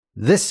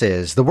This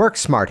is the Work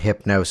Smart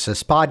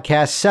Hypnosis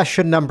Podcast,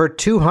 session number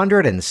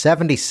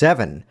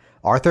 277.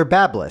 Arthur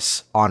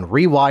Bablis on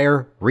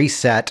Rewire,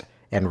 Reset,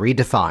 and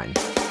Redefine.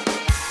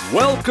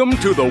 Welcome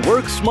to the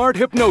Work Smart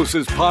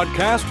Hypnosis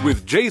Podcast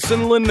with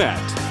Jason Linett,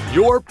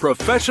 your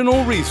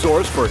professional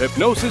resource for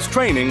hypnosis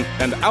training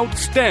and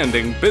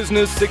outstanding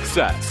business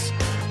success.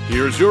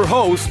 Here's your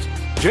host,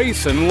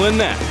 Jason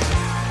Linett.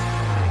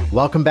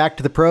 Welcome back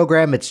to the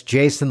program. It's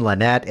Jason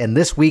Linett, and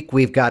this week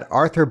we've got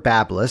Arthur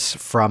Bablis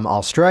from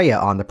Australia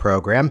on the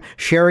program,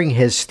 sharing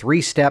his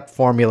three-step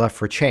formula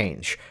for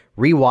change: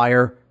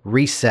 rewire,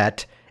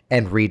 reset,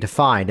 and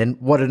redefine. And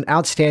what an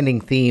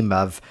outstanding theme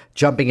of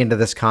jumping into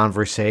this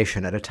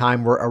conversation at a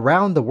time where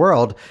around the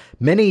world,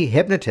 many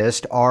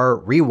hypnotists are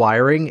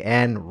rewiring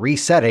and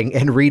resetting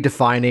and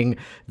redefining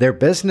their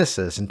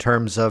businesses in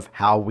terms of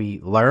how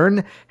we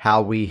learn,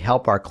 how we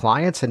help our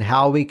clients, and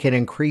how we can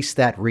increase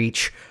that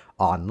reach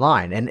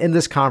online. And in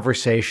this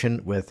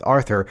conversation with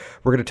Arthur,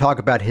 we're going to talk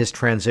about his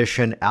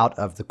transition out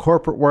of the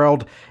corporate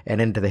world and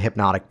into the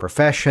hypnotic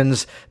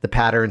professions, the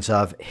patterns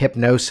of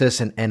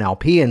hypnosis and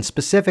NLP, and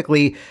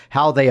specifically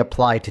how they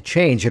apply to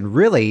change. And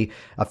really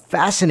a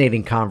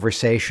fascinating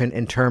conversation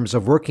in terms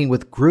of working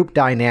with group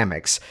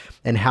dynamics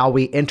and how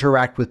we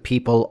interact with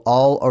people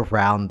all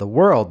around the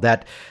world.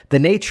 That the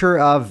nature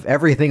of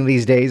everything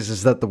these days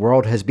is that the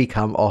world has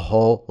become a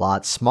whole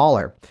lot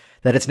smaller.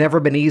 That it's never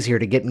been easier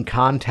to get in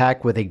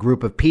contact with a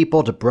group of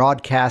people, to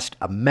broadcast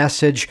a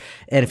message.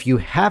 And if you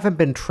haven't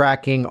been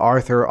tracking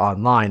Arthur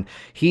online,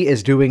 he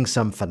is doing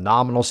some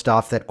phenomenal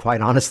stuff that quite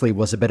honestly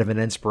was a bit of an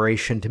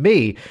inspiration to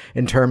me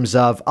in terms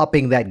of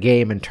upping that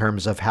game, in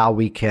terms of how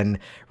we can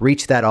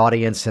reach that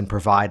audience and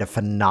provide a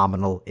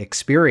phenomenal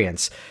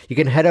experience. You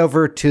can head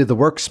over to the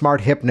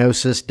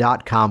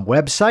WorkSmartHypnosis.com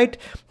website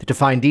to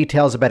find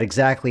details about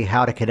exactly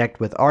how to connect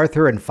with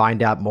Arthur and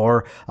find out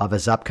more of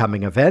his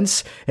upcoming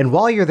events. And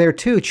while you're there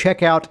too,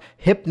 check out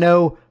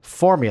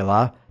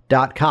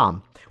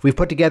hypnoformula.com. We've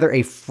put together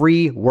a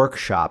free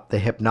workshop, the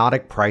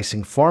Hypnotic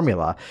Pricing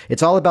Formula.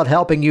 It's all about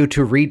helping you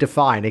to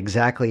redefine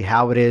exactly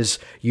how it is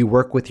you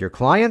work with your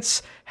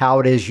clients, how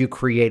it is you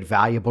create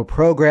valuable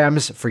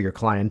programs for your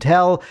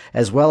clientele,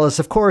 as well as,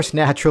 of course,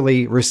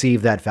 naturally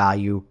receive that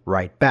value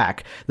right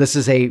back. This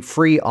is a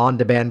free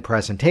on-demand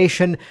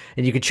presentation,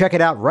 and you can check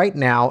it out right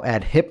now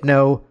at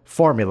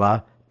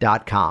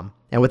hypnoformula.com.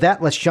 And with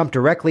that, let's jump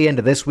directly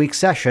into this week's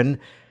session.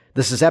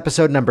 This is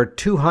episode number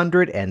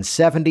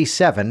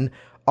 277,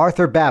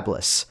 Arthur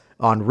Bablis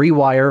on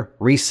Rewire,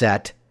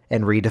 Reset,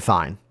 and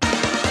Redefine.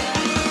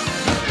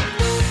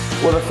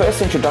 Well, the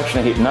first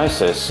introduction to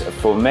hypnosis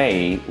for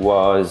me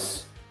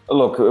was,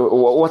 look,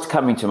 what's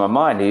coming to my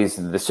mind is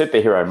the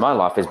superhero in my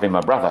life has been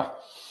my brother.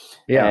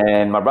 Yeah.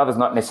 And my brother's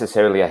not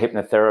necessarily a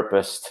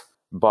hypnotherapist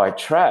by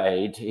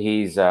trade.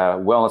 He's a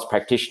wellness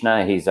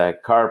practitioner, he's a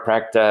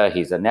chiropractor,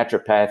 he's a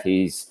naturopath,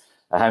 he's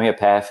a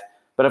homeopath.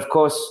 But of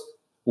course,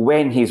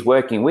 when he's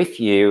working with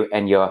you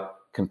and you're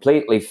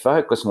completely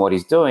focused on what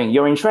he's doing,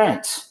 you're in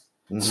trance.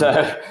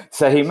 Mm-hmm.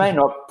 So he may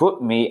not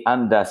put me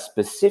under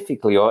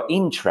specifically or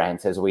in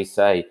trance, as we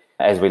say,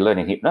 as we learn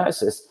in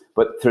hypnosis,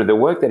 but through the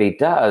work that he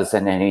does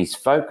and then his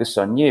focus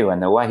on you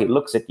and the way he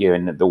looks at you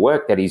and the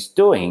work that he's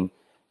doing,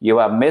 you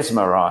are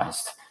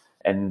mesmerized.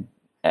 And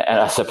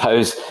I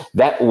suppose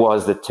that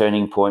was the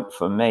turning point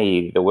for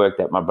me, the work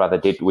that my brother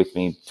did with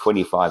me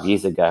 25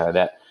 years ago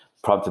that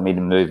prompted me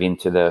to move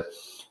into the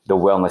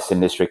wellness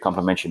industry,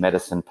 complementary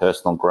medicine,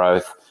 personal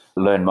growth,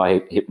 learn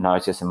my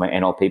hypnosis and my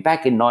NLP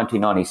back in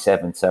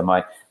 1997. So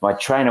my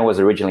trainer was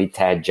originally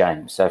Tad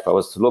James. So if I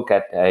was to look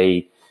at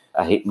a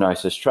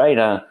hypnosis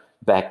trainer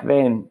back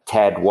then,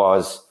 Tad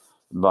was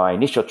my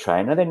initial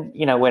trainer. Then,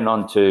 went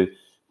on to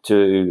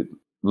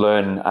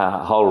learn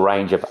a whole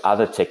range of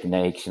other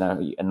techniques,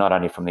 not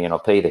only from the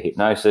NLP, the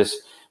hypnosis,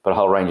 but a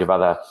whole range of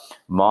other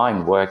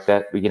mind work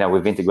that,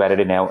 we've integrated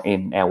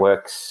in our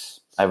works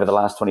over the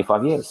last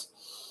 25 years.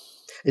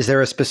 Is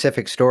there a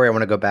specific story? I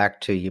want to go back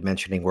to you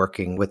mentioning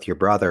working with your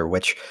brother,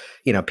 which,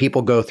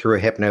 people go through a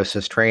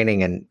hypnosis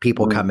training and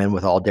people come in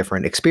with all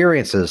different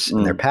experiences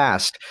in their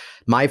past.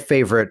 My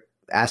favorite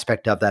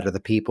aspect of that are the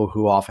people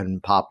who often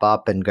pop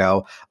up and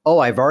go, oh,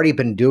 I've already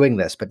been doing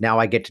this, but now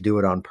I get to do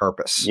it on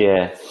purpose.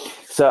 Yeah.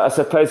 So I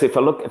suppose if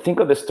I think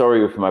of the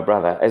story with my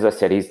brother, as I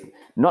said, he's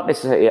not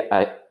necessarily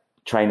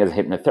trained as a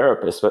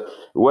hypnotherapist, but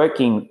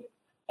working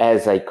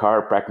as a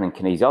chiropractor and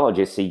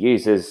kinesiologist, he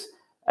uses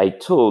a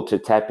tool to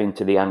tap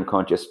into the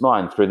unconscious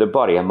mind through the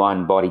body, a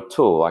mind-body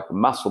tool, like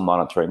muscle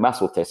monitoring,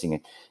 muscle testing.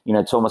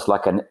 It's almost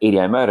like an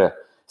ideomotor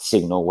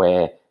signal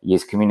where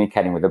he's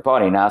communicating with the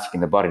body and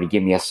asking the body to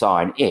give me a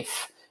sign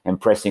if,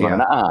 and pressing on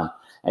an arm.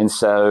 And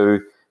so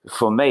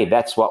for me,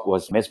 that's what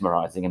was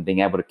mesmerizing, and being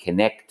able to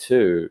connect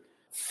to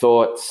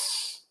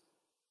thoughts,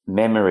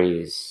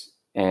 memories,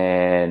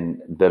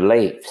 and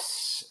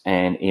beliefs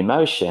and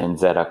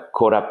emotions that are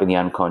caught up in the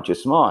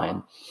unconscious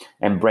mind,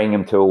 and bring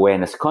them to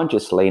awareness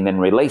consciously, and then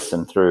release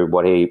them through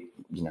what he,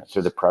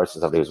 through the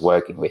process of he was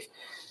working with.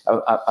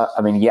 I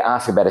mean, you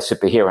ask about a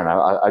superhero, and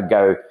I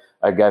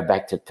go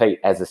back to Pete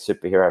as a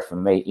superhero for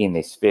me in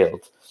this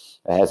field.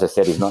 As I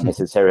said, he's not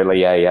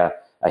necessarily a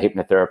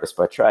hypnotherapist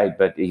by trade,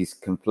 but he's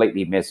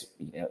completely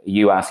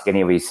you ask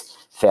any of his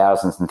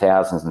thousands and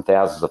thousands and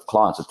thousands of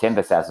clients, or tens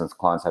of thousands of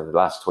clients over the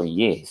last 20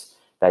 years,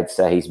 they'd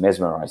say he's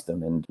mesmerized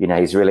them. And,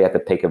 he's really at the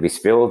peak of his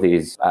field.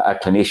 He's a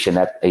clinician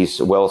that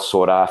he's well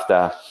sought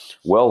after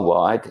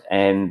worldwide,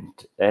 and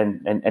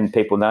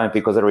people know him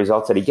because of the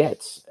results that he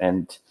gets,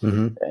 and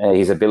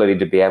his ability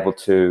to be able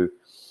to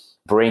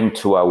bring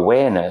to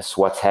awareness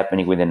what's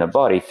happening within the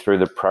body through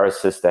the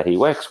process that he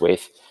works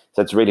with.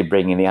 So it's really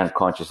bringing the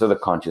unconscious or the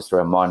conscious through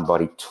a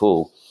mind-body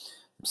tool.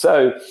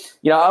 So,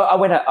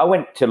 I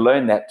went to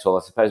learn that tool.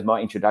 I suppose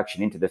my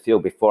introduction into the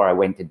field before I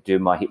went to do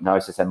my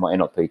hypnosis and my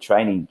NLP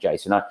training,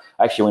 Jason, I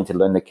actually went to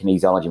learn the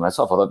kinesiology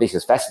myself. I thought, this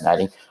is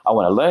fascinating. I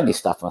want to learn this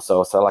stuff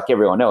myself. So like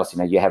everyone else,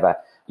 you have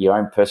your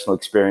own personal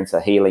experience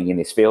of healing in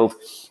this field,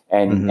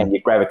 and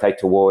you gravitate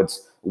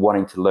towards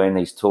wanting to learn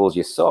these tools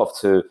yourself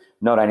to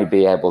not only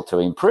be able to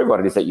improve what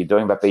it is that you're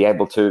doing, but be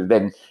able to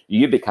then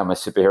you become a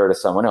superhero to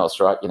someone else,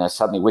 right?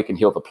 Suddenly we can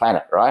heal the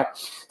planet, right?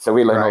 So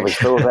we learn all these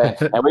tools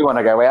and we want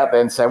to go out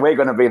there and say, we're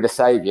going to be the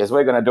saviors.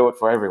 We're going to do it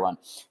for everyone.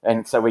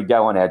 And so we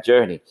go on our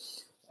journey.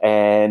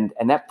 And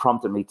that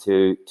prompted me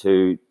to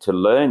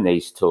learn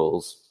these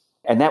tools.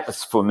 And that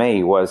was, for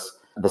me, was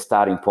the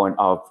starting point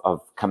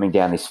of coming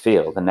down this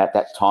field. And at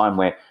that time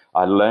where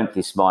I learned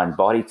this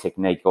mind-body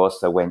technique,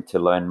 also went to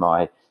learn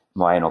my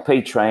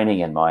NLP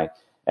training and my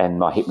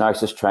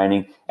hypnosis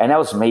training. And that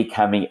was me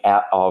coming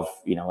out of,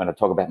 when I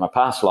talk about my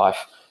past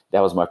life,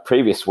 that was my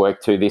previous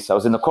work to this. I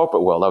was in the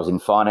corporate world. I was in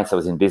finance. I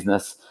was in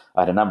business.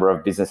 I had a number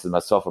of businesses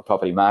myself, a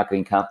property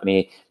marketing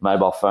company,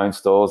 mobile phone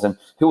stores. And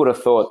who would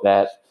have thought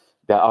that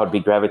I would be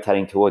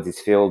gravitating towards this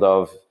field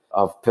of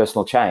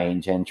personal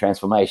change and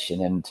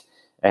transformation.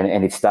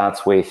 And it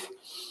starts with,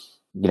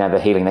 the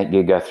healing that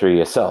you go through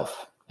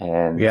yourself.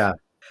 And yeah.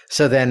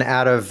 So then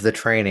out of the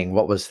training,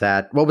 what was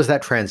that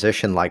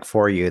transition like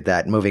for you,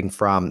 that moving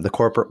from the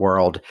corporate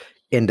world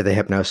into the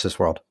hypnosis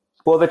world?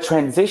 Well, the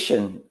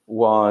transition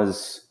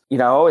was, I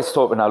always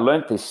thought when I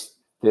learned this,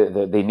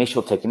 the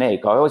initial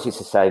technique, I always used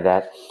to say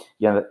that,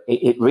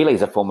 it really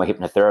is a form of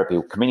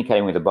hypnotherapy.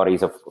 Communicating with the body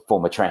is a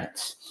form of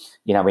trance.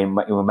 We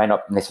may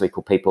not necessarily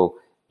put people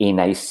in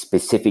a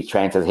specific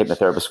trance as a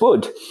hypnotherapist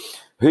would.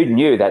 Who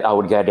knew that I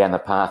would go down the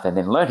path and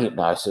then learn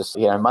hypnosis,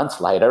 months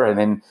later, and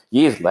then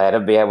years later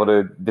be able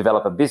to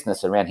develop a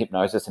business around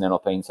hypnosis and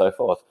NLP and so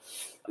forth.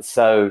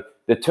 So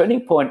the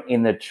turning point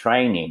in the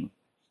training,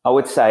 I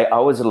would say I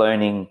was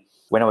learning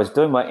when I was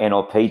doing my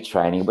NLP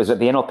training. It was at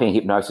the NLP and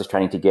hypnosis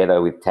training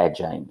together with Tad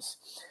James.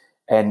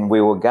 And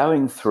we were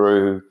going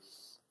through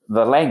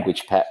the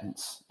language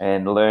patterns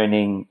and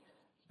learning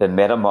the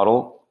meta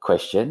model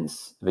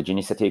questions,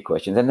 Virginia Satir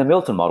questions, and the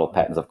Milton model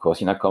patterns, of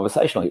course,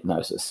 conversational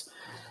hypnosis.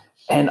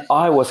 And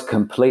I was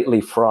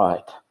completely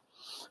fried,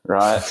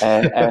 right?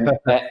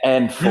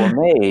 And for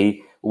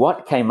me,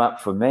 what came up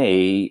for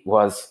me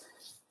was,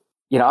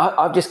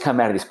 I've just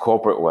come out of this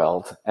corporate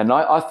world, and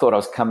I thought I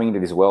was coming into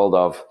this world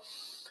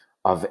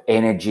of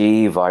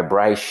energy,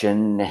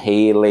 vibration,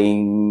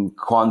 healing,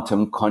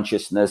 quantum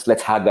consciousness.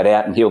 Let's hug it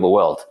out and heal the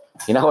world.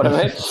 You know what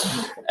I mean?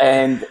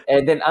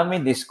 And then I'm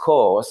in this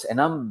course,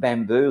 and I'm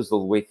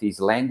bamboozled with these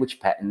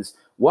language patterns.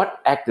 What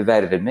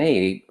activated in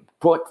me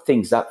brought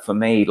things up for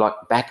me like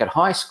back at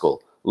high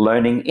school,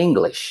 learning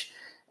English.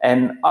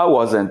 And I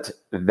wasn't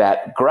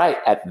that great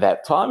at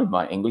that time in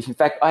my English. In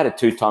fact, I had a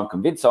 2-time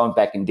convince. I went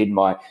back and did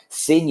my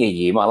senior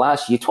year, my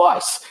last year,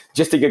 twice,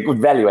 just to get good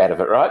value out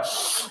of it, right?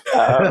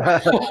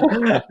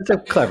 That's a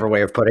clever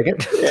way of putting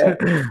it.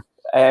 Yeah.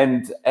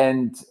 And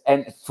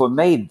for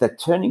me, the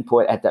turning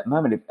point at that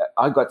moment,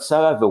 I got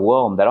so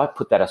overwhelmed that I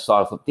put that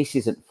aside. I thought, this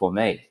isn't for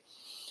me.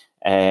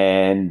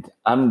 And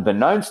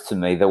unbeknownst to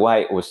me, the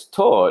way it was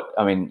taught,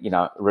 I mean,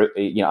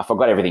 I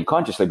forgot everything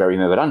consciously, but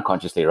remembered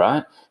unconsciously,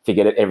 right?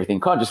 Forget everything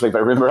consciously, but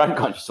remember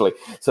unconsciously.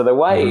 So the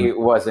way it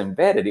was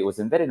embedded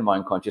in my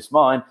unconscious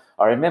mind.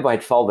 I remember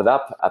I'd folded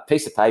up a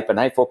piece of paper, an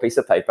A4 piece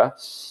of paper,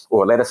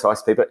 or a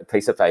letter-sized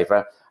piece of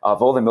paper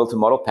of all the Milton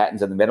model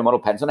patterns and the meta model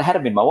patterns, and I had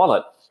them in my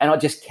wallet, and I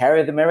just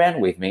carried them around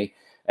with me.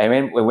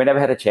 And whenever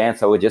I had a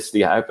chance, I would just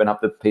open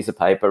up the piece of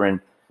paper and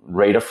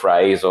read a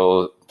phrase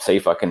or see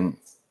if I can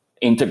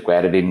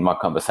integrate it in my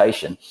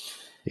conversation.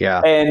 Yeah.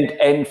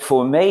 And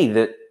for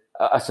me,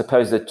 I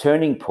suppose the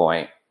turning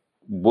point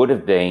would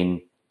have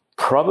been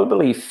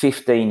probably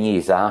 15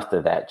 years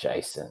after that,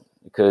 Jason,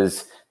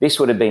 because this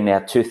would have been now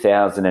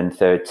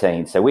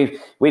 2013. So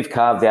we've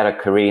carved out a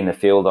career in the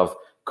field of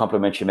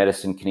complementary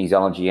medicine,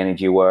 kinesiology,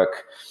 energy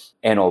work,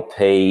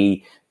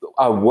 NLP.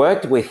 I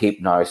worked with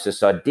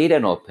hypnosis. I did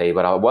NLP,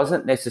 but I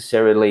wasn't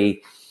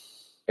necessarily,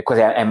 because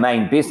our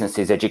main business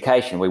is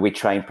education, where we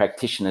train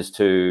practitioners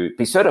to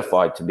be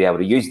certified to be able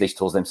to use these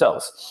tools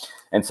themselves.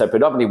 And so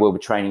predominantly we'll be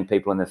training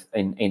people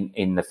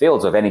in the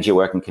fields of energy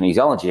work and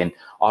kinesiology. And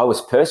I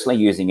was personally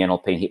using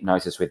NLP and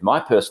hypnosis with my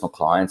personal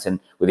clients and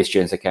with the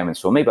students that came and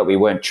saw me, but we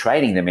weren't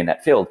training them in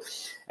that field.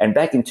 And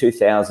back in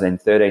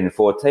 2013 and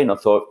 14, I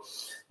thought,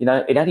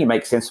 it only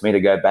makes sense for me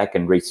to go back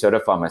and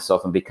recertify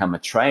myself and become a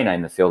trainer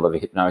in the field of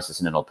hypnosis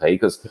and NLP,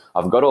 because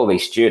I've got all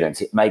these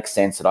students. It makes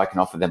sense that I can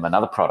offer them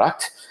another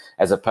product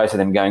as opposed to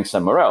them going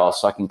somewhere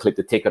else. So I can clip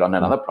the ticket on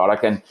another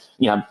product, and,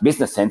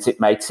 business sense, it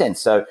made sense.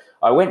 So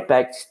I went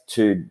back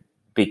to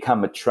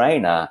become a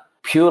trainer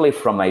purely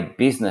from a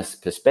business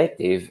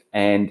perspective.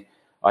 And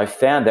I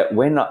found that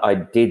when I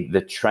did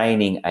the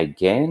training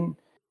again,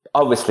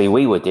 obviously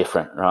we were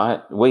different, right?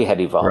 We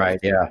had evolved. Right,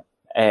 yeah.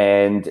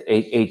 And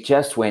it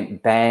just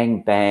went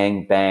bang,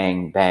 bang,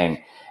 bang,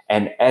 bang.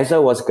 And as I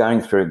was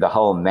going through the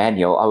whole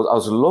manual, I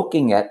was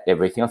looking at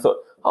everything. I thought,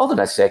 hold on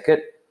a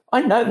second.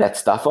 I know that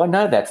stuff. I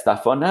know that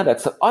stuff. I know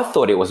that stuff. I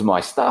thought it was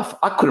my stuff.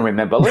 I couldn't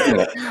remember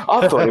learning it.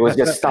 I thought it was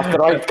just stuff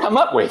that I'd come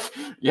up with.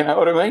 You know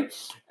what I mean?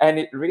 And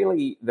it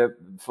really,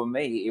 for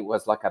me, it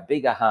was like a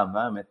big aha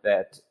moment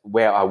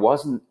where I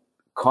wasn't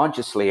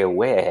consciously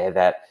aware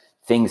that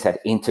things had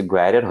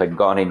integrated, had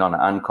gone in on an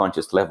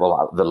unconscious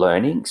level, the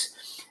learnings.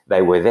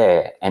 They were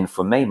there. And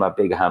for me, my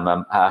big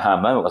aha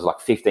moment was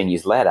like 15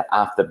 years later,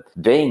 after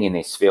being in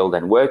this field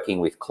and working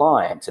with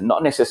clients, and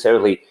not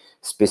necessarily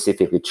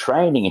specifically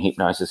training in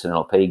hypnosis and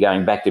NLP,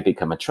 going back to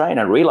become a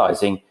trainer,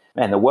 realizing,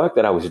 man, the work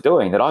that I was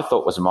doing that I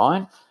thought was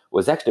mine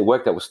was actually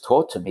work that was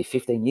taught to me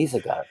 15 years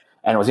ago.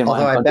 And it was in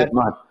my unconscious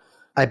mind.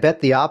 I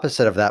bet the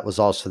opposite of that was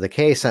also the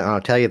case. And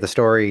I'll tell you the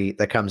story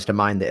that comes to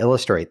mind to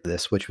illustrate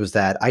this, which was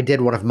that I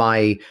did one of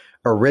my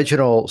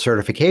original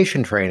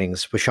certification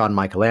trainings with Sean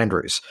Michael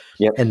Andrews.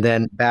 Yep. And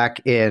then back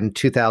in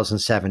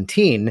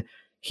 2017,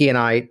 he and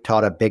I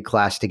taught a big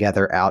class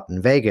together out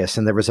in Vegas.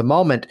 And there was a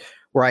moment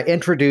where I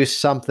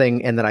introduced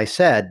something and then I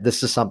said,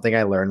 this is something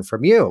I learned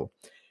from you.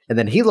 And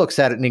then he looks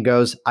at it and he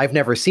goes, I've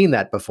never seen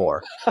that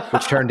before,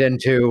 which turned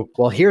into,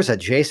 well, here's a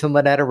Jason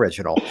Linett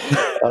original.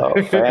 Oh,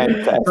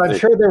 fantastic. So I'm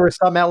sure there were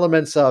some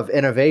elements of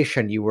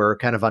innovation you were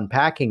kind of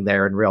unpacking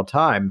there in real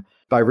time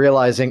by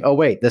realizing, oh,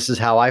 wait, this is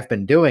how I've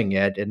been doing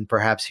it. And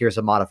perhaps here's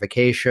a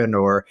modification,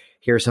 or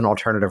here's an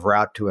alternative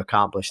route to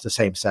accomplish the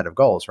same set of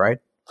goals, right?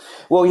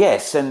 Well,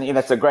 yes. And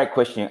that's a great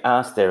question you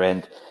asked there.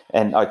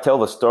 And I tell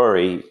the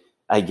story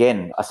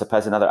again, I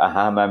suppose another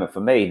aha moment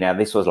for me. Now,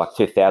 this was like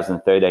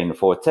 2013 and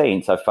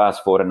 14. So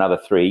fast forward another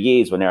 3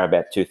 years, we're now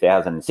about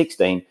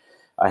 2016.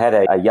 I had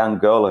a young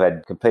girl who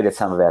had completed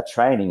some of our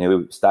training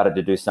who started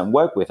to do some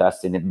work with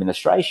us in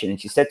administration. And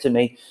she said to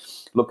me,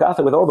 look,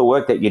 Arthur, with all the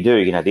work that you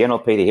do, the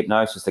NLP, the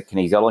hypnosis, the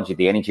kinesiology,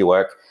 the energy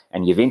work,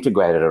 and you've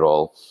integrated it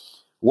all,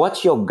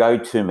 what's your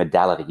go-to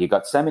modality? You've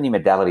got so many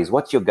modalities.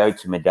 What's your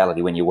go-to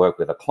modality when you work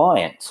with a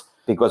client?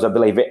 Because I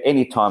believe at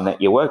any time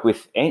that you work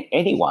with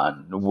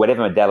anyone,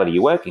 whatever modality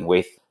you're working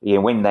with,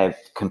 when they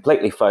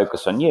completely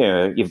focus on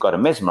you, you've got to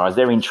mesmerize.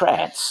 They're in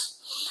trance.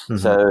 Mm-hmm.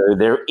 So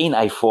they're in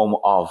a form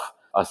of,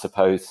 I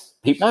suppose,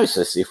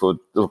 hypnosis, if we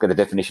look at the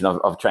definition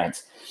of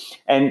trance.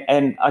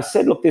 And I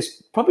said, look,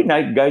 there's probably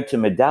no go-to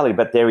modality,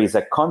 but there is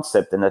a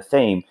concept and a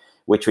theme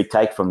which we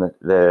take from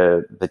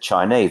the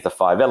Chinese, the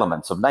 5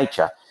 elements of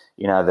nature.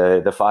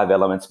 The 5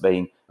 elements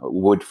being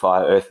wood,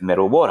 fire, earth,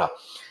 metal, water.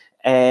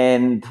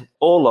 And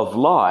all of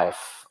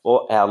life,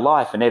 or our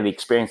life and every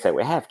experience that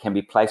we have can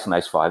be placed on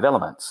those 5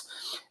 elements.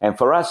 And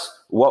for us,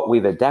 what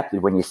we've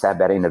adapted, when you say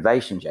about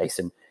innovation,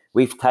 Jason,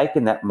 we've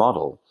taken that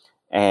model.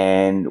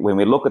 And when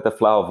we look at the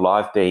flow of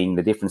life being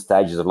the different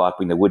stages of life,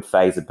 being the wood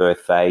phase, the birth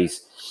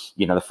phase,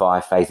 the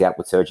fire phase, the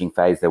outward surging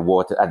phase, the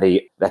water,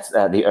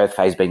 the earth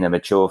phase being the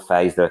mature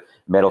phase, the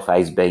metal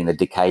phase being the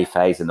decay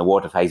phase, and the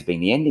water phase being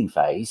the ending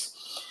phase,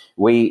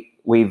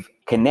 we've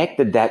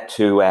connected that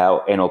to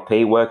our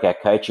NLP work, our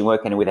coaching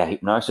work, and with our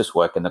hypnosis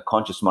work, and the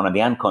conscious mind and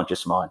the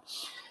unconscious mind.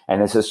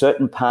 And there's a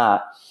certain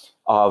part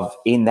of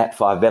in that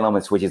 5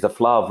 elements, which is the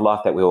flow of life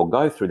that we all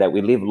go through, that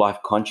we live life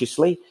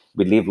consciously,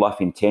 we live life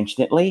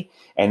intentionally,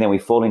 and then we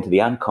fall into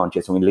the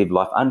unconscious and we live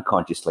life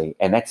unconsciously.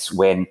 And that's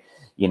when,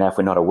 if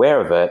we're not aware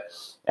of it,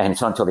 and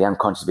it's not until the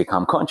unconscious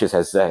become conscious,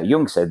 as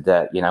Jung said,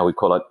 that, we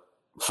call it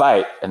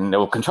fate and it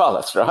will control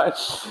us, right?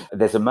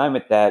 There's a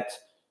moment that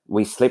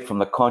we slip from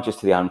the conscious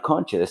to the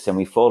unconscious and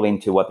we fall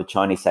into what the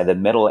Chinese say, the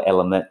metal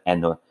element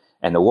and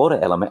the water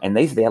element. And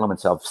these are the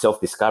elements of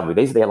self-discovery.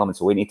 These are the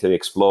elements we need to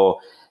explore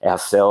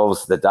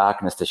ourselves, the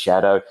darkness, the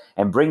shadow,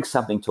 and bring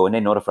something to an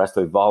end in order for us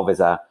to evolve as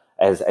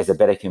a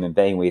better human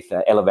being with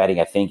elevating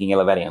our thinking,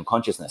 elevating our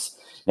consciousness.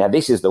 Now,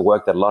 this is the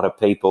work that a lot of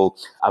people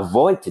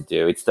avoid to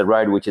do. It's the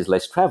road which is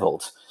less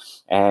traveled.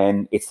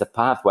 And it's the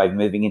pathway of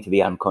moving into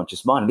the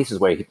unconscious mind. And this is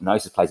where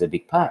hypnosis plays a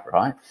big part,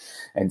 right?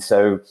 And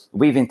so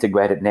we've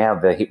integrated now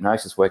the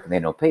hypnosis work and the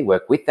NLP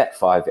work with that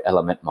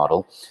 5-element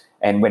model.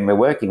 And when we're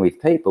working with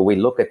people, we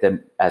look at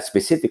them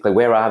specifically,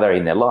 where are they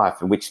in their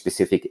life and which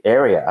specific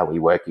area are we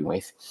working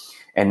with?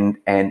 And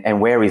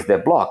where is their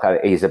block?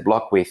 Is a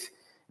block with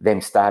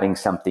them starting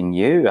something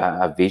new,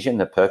 a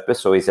vision, a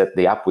purpose, or is it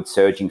the upward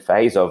surging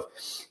phase of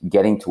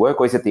getting to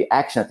work, or is it the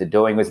action that they're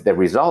doing, or is it the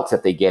results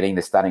that they're getting,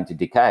 they're starting to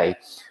decay,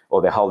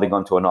 or they're holding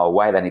on to an old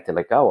way they need to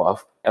let go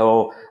of,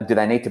 or do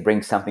they need to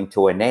bring something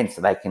to an end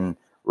so they can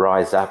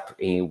rise up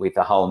with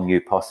a whole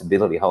new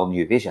possibility, a whole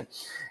new vision?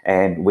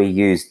 And we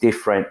use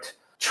different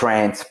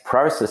trance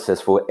processes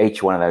for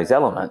each one of those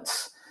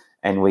elements.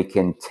 and we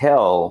can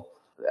tell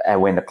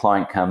when the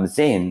client comes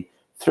in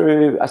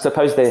through, I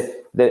suppose,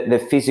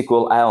 the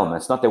physical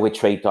ailments. Not that we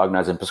treat,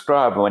 diagnose, and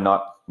prescribe. We're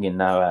not,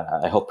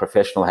 a health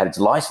professional had its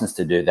license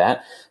to do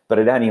that, but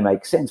it only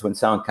makes sense when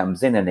someone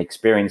comes in and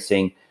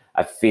experiencing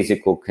a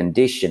physical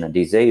condition, a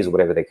disease,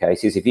 whatever the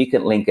case is. If you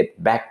can link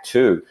it back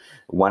to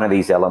one of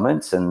these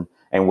elements and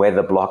where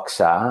the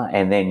blocks are,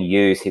 and then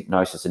use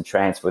hypnosis and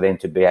trance for them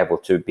to be able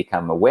to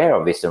become aware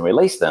of this and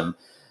release them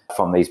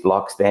from these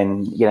blocks,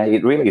 then,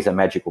 it really is a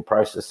magical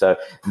process. So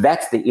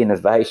that's the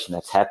innovation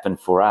that's happened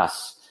for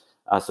us,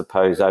 I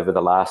suppose, over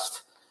the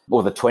last,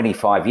 the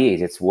 25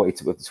 years. It's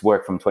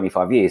worked from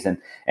 25 years.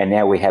 And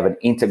now we have an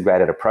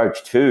integrated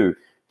approach to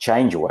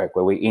change work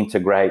where we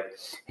integrate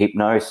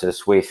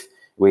hypnosis with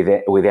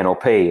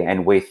NLP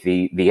and with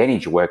the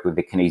energy work, with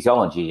the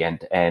kinesiology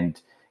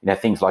and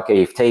things like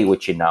EFT,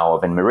 which you know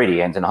of, and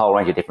meridians and a whole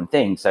range of different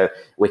things. So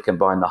we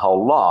combine the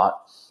whole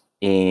lot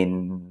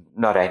in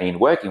not only in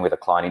working with a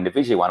client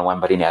individually one-on-one,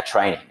 but in our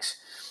trainings.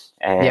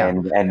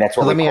 And that's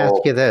what let me ask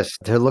you this,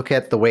 to look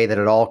at the way that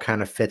it all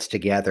kind of fits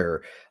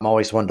together. I'm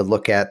always one to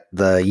look at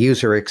the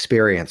user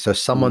experience. So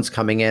someone's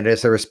coming in,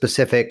 is there a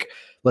specific,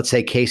 let's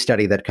say, case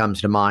study that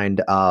comes to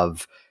mind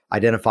of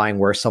identifying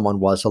where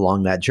someone was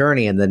along that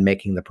journey and then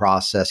making the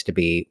process to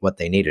be what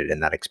they needed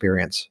in that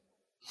experience?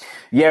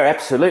 Yeah,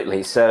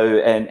 absolutely. So,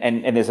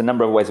 and there's a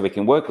number of ways we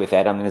can work with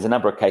that. I mean, there's a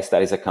number of case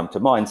studies that come to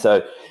mind.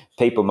 So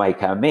people may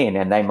come in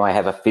and they might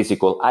have a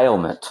physical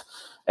ailment.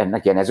 And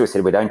again, as we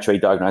said, we don't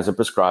treat, diagnose, and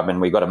prescribe, and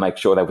we've got to make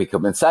sure that we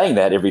come in saying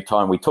that every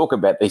time we talk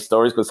about these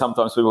stories, because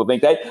sometimes people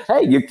think,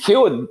 hey, you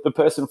cured the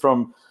person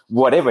from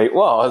whatever it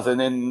was, and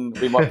then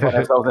we might find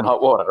ourselves in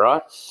hot water,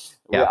 right?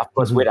 Yeah. Of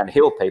course, we don't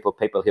heal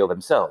people heal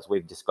themselves.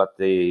 We've just got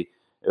the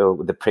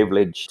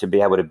privilege to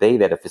be able to be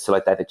there to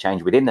facilitate the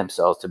change within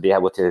themselves, to be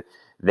able to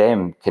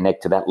them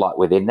connect to that light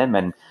within them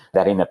and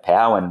that inner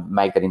power and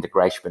make that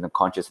integration between the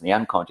conscious and the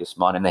unconscious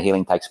mind, and the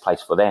healing takes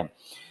place for them.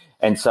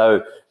 And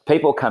so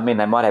people come in,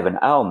 they might have an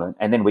ailment,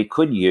 and then we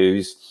could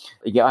use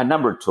a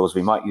number of tools.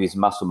 We might use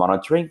muscle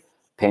monitoring,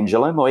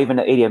 pendulum, or even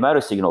an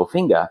ideomotor signal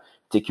finger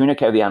to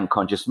communicate with the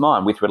unconscious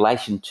mind with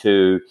relation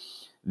to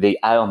the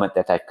ailment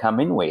that they've come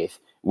in with.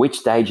 Which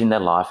stage in their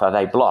life are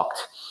they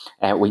blocked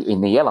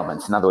in the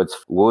elements? In other words,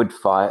 wood,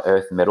 fire,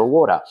 earth, metal,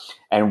 water.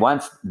 And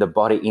once the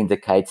body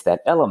indicates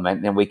that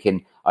element, then we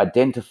can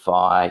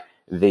identify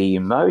the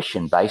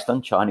emotion based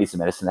on Chinese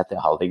medicine that they're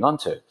holding on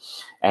to,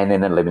 and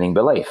then a limiting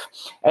belief.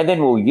 And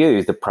then we'll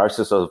use the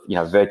process of,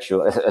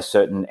 a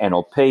certain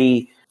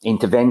NLP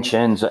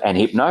interventions and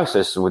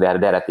hypnosis, without a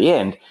doubt, at the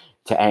end,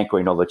 to anchor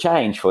in all the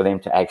change for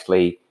them to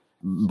actually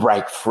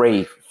break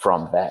free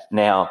from that.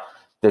 Now,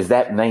 does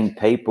that mean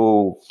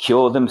people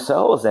cure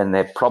themselves and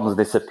their problems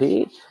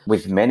disappear?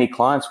 With many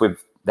clients,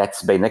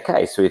 that's been the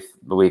case.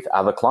 With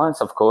other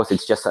clients, of course,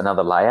 it's just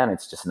another layer and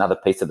it's just another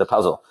piece of the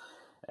puzzle.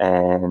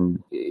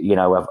 And,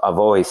 I've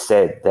always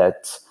said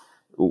that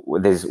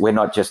we're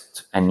not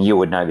just, and you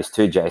would know this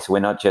too, Jason, we're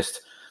not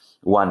just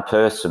one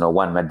person or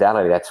one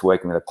modality that's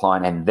working with a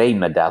client and the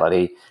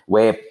modality.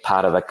 We're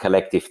part of a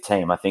collective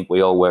team. I think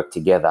we all work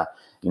together.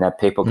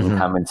 People can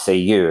come and see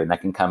you, and they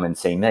can come and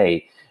see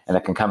me, and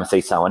they can come and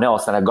see someone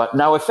else, and they've got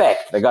no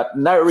effect. They got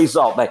no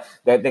result.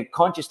 They're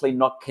consciously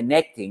not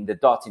connecting the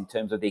dots in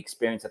terms of the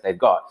experience that they've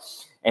got.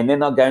 And then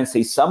they'll go and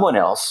see someone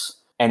else,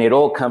 and it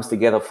all comes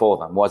together for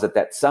them. Was it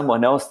that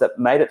someone else that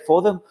made it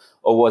for them,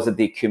 or was it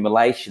the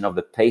accumulation of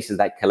the pieces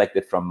they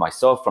collected from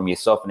myself, from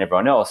yourself, and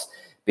everyone else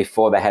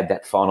before they had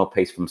that final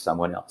piece from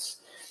someone else?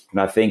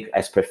 And I think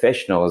as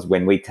professionals,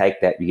 when we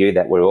take that view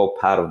that we're all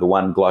part of the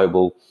one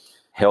global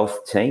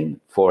health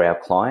team for our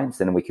clients,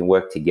 then we can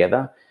work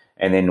together.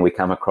 And then we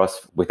come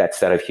across with that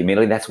state of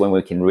humility. That's when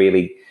we can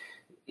really,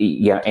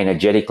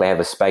 energetically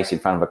have a space in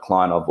front of a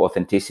client of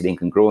authenticity and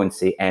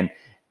congruency, and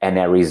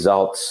our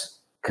results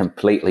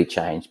completely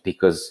change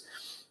because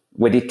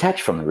we're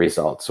detached from the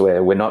results.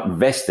 We're not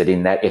vested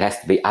in that it has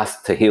to be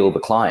us to heal the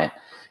client.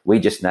 We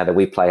just know that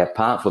we play a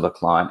part for the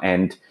client,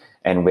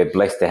 and we're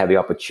blessed to have the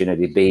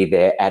opportunity to be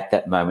there at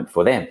that moment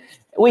for them.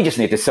 We just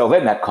need to sell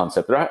them that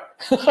concept, right?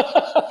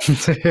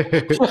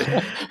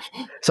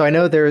 So I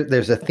know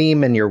there's a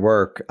theme in your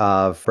work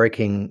of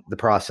breaking the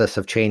process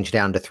of change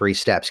down to 3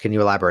 steps. Can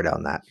you elaborate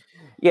on that?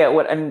 Yeah,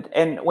 well,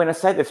 and when I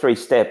say the 3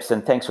 steps,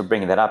 and thanks for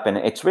bringing that up, and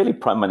it's really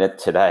prominent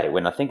today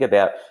when I think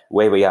about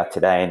where we are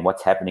today and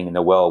what's happening in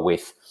the world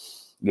with,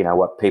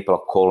 what people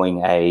are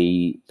calling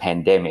a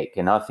pandemic.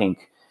 And I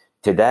think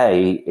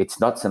today, it's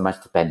not so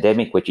much the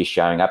pandemic which is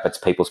showing up, it's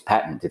people's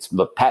patterns. It's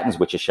the patterns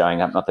which are showing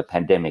up, not the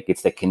pandemic.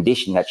 It's the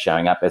condition that's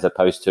showing up as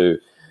opposed to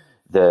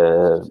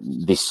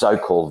the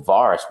so-called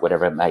virus,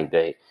 whatever it may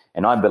be.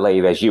 And I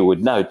believe, as you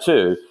would know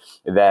too,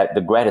 that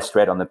the greatest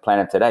threat on the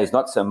planet today is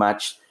not so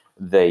much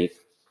the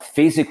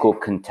physical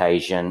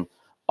contagion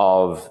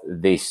of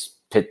this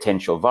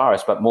potential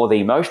virus, but more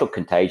the emotional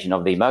contagion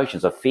of the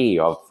emotions of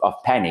fear,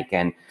 of panic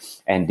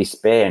and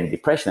despair and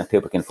depression that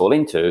people can fall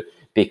into,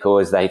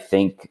 because they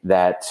think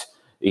that,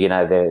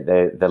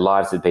 their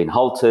lives have been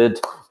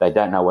halted. They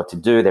don't know what to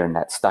do. They're in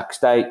that stuck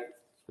state.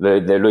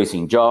 They're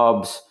losing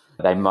jobs.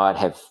 They might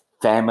have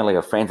family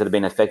or friends that have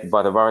been affected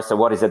by the virus. So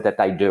what is it that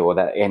they do?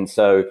 And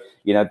so,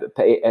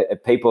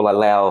 people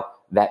allow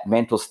that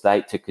mental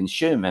state to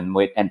consume,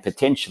 and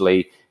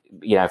potentially,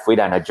 if we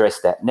don't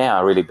address that now,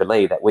 I really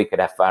believe that we could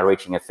have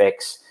far-reaching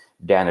effects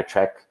down the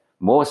track,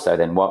 more so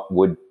than what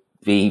would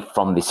be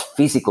from this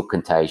physical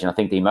contagion. I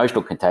think the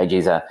emotional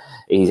contagion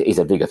is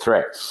a bigger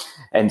threat.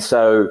 And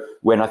so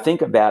when I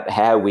think about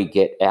how we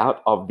get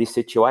out of this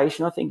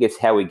situation, I think it's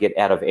how we get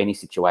out of any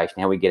situation,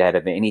 how we get out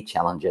of any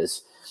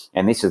challenges.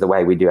 And this is the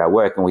way we do our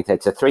work. And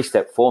it's a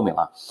 3-step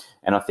formula.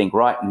 And I think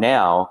right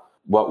now,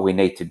 what we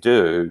need to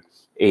do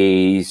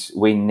is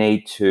we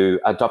need to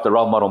adopt a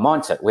role model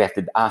mindset. We have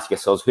to ask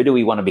ourselves, who do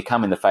we want to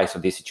become in the face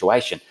of this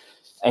situation?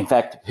 In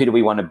fact, who do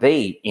we want to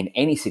be in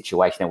any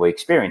situation that we're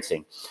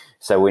experiencing?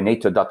 So we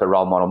need to adopt a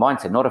role model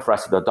mindset. In order for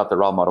us to adopt a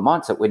role model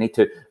mindset, we need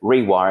to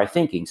rewire our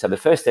thinking. So the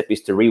first step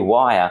is to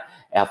rewire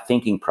our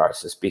thinking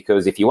process,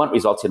 because if you want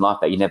results in life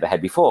that you never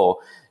had before,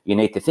 you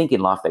need to think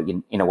in life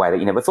in a way that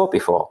you never thought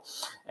before.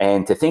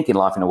 And to think in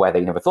life in a way that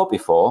you never thought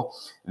before,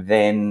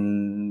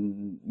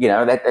 then,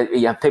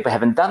 people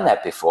haven't done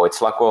that before.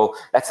 It's like, well,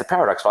 that's the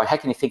paradox, right? How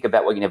can you think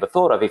about what you never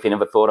thought of if you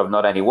never thought of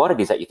not only what it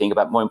is that you think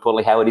about, more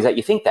importantly, how it is that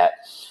you think that?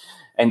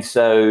 And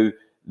so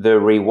the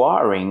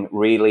rewiring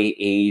really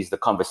is the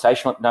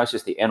conversational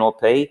hypnosis, the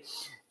NLP,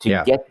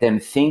 to get them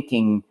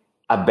thinking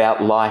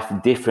about life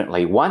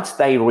differently. Once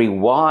they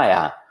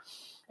rewire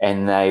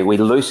and we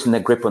loosen the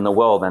grip on the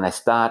world and they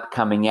start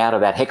coming out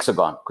of that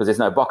hexagon, because there's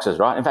no boxes,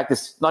 right? In fact,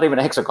 it's not even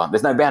a hexagon.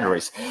 There's no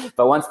boundaries.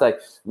 But once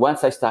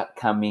they start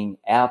coming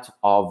out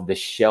of the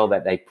shell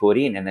that they put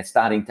in and they're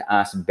starting to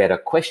ask better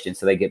questions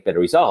so they get better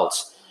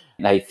results,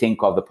 and they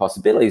think of the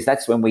possibilities,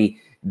 that's when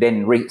we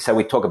then so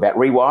we talk about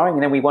rewiring,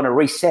 and then we want to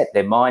reset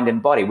their mind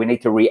and body. We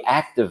need to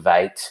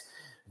reactivate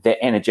their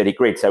energetic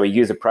grid. So we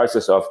use a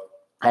process of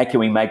how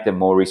can we make them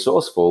more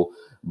resourceful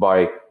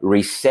by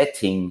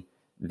resetting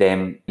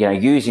them,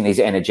 using these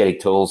energetic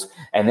tools,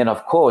 and then,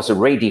 of course,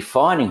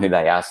 redefining who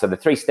they are. So the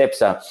 3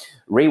 steps are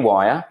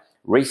rewire,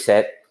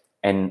 reset,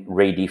 and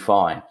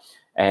redefine.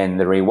 And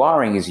the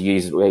rewiring is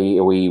used,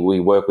 we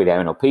work with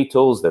our NLP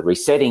tools, the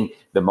resetting,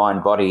 the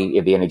mind, body,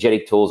 the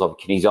energetic tools of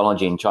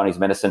kinesiology and Chinese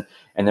medicine,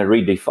 and the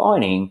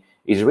redefining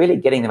is really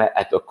getting them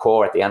at the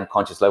core, at the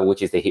unconscious level,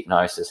 which is the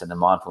hypnosis and the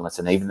mindfulness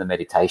and even the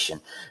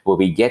meditation, where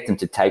we get them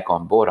to take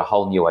on board a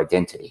whole new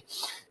identity.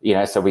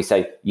 So we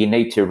say you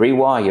need to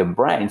rewire your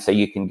brain so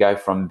you can go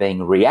from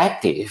being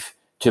reactive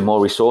to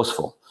more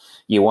resourceful.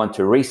 You want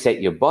to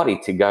reset your body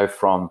to go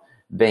from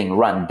being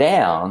run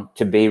down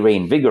to be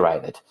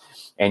reinvigorated.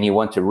 And you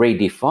want to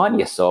redefine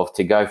yourself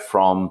to go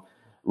from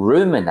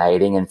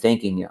ruminating and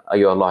thinking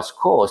you're a lost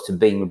cause to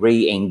being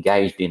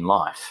re-engaged in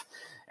life.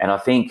 And I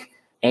think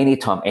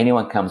anytime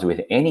anyone comes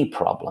with any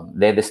problem,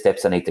 they're the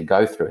steps they need to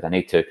go through. They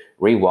need to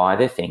rewire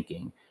their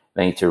thinking.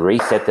 They need to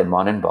reset their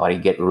mind and body,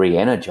 get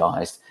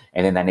re-energized,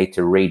 and then they need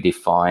to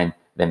redefine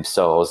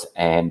themselves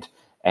and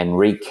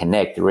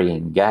reconnect,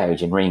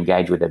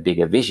 re-engage with a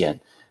bigger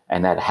vision.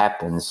 And that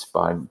happens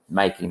by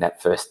making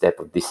that first step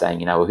of this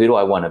saying, who do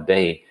I want to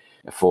be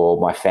for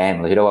my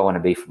family? Who do I want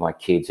to be for my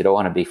kids? Who do I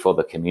want to be for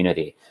the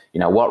community?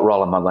 What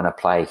role am I going to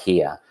play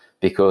here?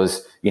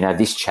 Because,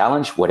 this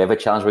challenge, whatever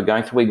challenge we're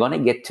going through, we're going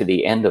to get to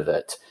the end of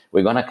it.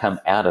 We're going to come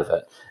out of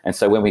it. And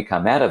so when we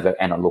come out of it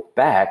and I look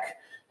back,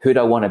 who do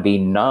I want to be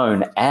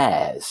known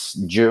as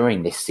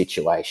during this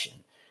situation?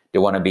 Do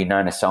I want to be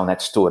known as someone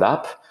that stood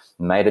up,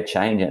 made a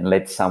change and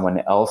led someone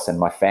else and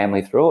my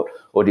family through it?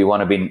 Or do you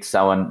want to be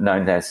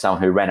known as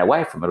someone who ran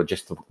away from it or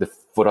just took the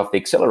foot off the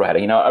accelerator?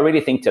 I really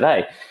think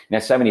today,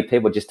 so many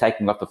people just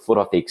taking off the foot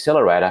off the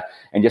accelerator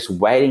and just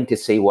waiting to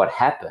see what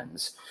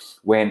happens,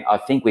 when I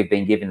think we've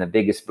been given the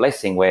biggest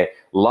blessing where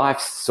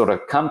life's sort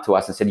of come to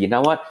us and said, you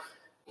know what?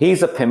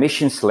 Here's a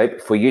permission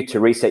slip for you to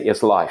reset your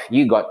life.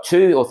 You got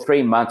 2 or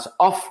 3 months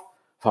off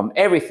from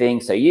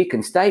everything so you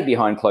can stay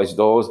behind closed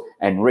doors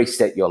and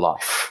reset your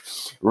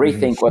life.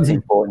 Rethink what's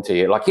important to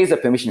you. Like, here's a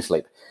permission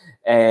slip.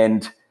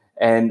 And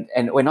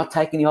we're not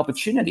taking the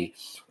opportunity.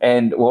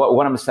 And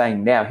what I'm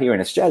saying now here in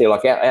Australia,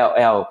 like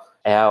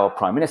our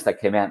Prime Minister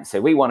came out and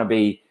said, we want to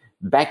be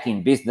back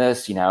in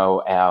business.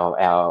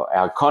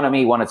 Our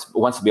economy wants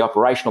to be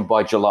operational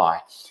by July.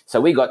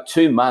 So we got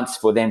 2 months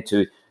for them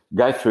to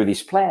go through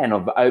this plan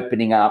of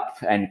opening up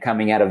and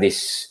coming out of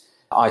this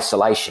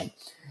isolation.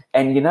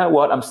 And you know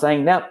what I'm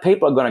saying now?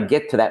 People are going to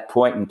get to that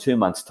point in 2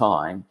 months'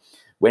 time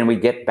when we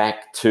get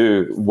back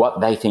to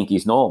what they think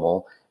is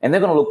normal. And they're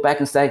going to look back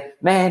and say,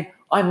 man,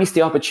 I missed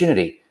the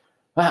opportunity.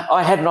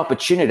 I had an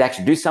opportunity to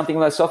actually do something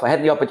with myself. I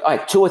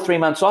had 2 or 3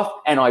 months off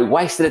and I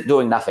wasted it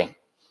doing nothing.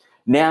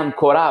 Now I'm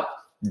caught up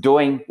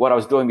doing what I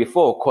was doing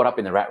before, caught up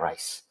in the rat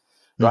race.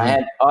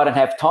 Mm-hmm. I don't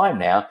have time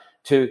now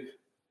to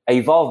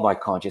evolve my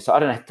conscious. I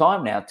don't have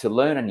time now to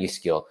learn a new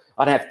skill.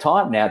 I don't have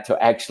time now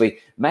to actually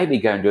maybe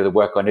go and do the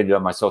work I need to do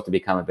on myself to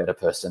become a better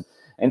person.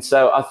 And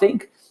so I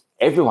think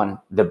everyone,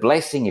 the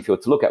blessing, if you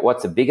were to look at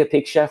what's the bigger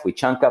picture, if we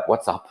chunk up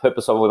what's the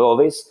purpose of all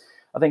this,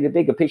 I think the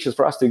bigger picture is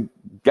for us to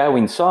go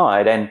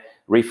inside and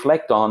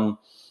reflect on,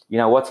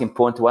 what's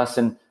important to us.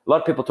 And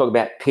lot of people talk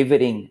about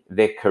pivoting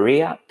their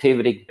career,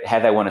 pivoting how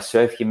they want to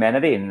serve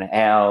humanity,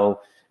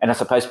 and I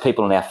suppose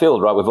people in our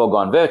field, right, we've all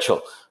gone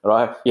virtual,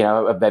 right?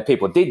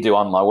 People did do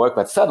online work,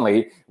 but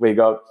suddenly we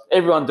got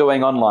everyone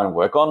doing online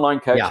work, online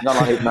coaching,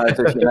 online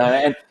hypnosis,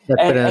 and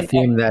that's been a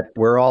theme that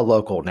we're all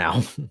local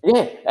now.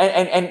 Yeah,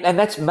 and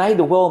that's made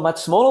the world much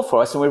smaller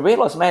for us, and we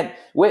realize, man,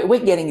 we're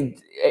getting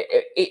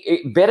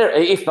better,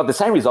 if not the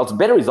same results,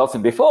 better results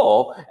than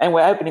before, and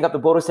we're opening up the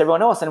borders to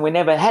everyone else, and we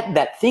never had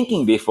that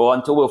thinking before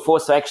until we were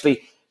forced to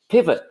actually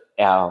pivot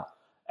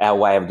our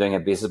way of doing a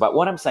business. But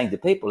what I'm saying to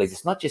people is,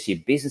 it's not just your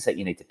business that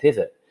you need to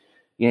pivot.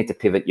 You need to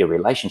pivot your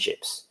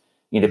relationships.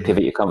 You need to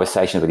pivot your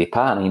conversations with your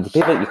partner. You need to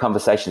pivot your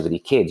conversations with your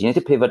kids. You need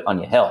to pivot on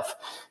your health,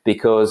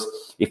 because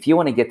if you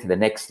want to get to the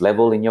next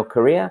level in your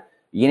career,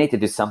 you need to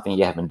do something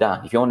you haven't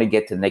done. If you want to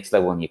get to the next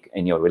level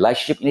in your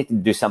relationship, you need to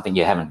do something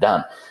you haven't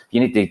done. If you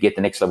need to get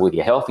the next level with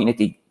your health, you need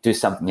to do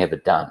something you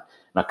haven't done.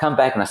 And I come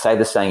back and I say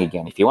the saying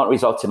again: if you want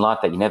results in life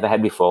that you never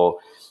had before,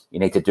 you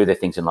need to do the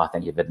things in life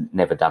that you've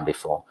never done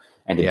before.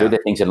 And to do the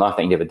things in life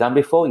that you've never done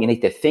before, you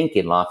need to think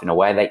in life in a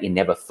way that you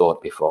never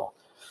thought before.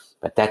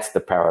 But that's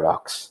the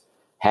paradox.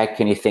 How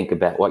can you think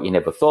about what you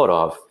never thought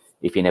of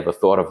if you never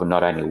thought of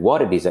not only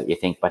what it is that you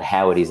think, but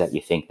how it is that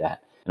you think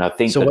that? And I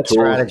think so. What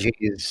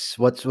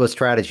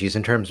strategies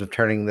in terms of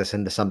turning this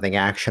into something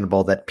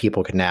actionable that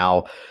people can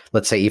now,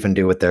 let's say, even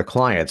do with their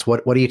clients?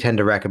 What do you tend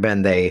to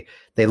recommend they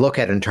look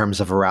at in terms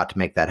of a route to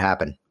make that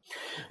happen?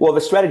 Well,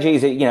 the strategy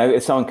is that,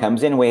 if someone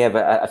comes in, we have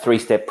a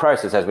 3-step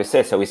process, as we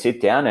said. So we sit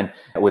down and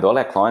with all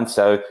our clients,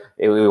 so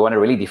we want to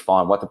really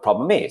define what the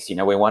problem is.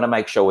 We want to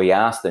make sure we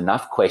ask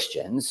enough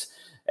questions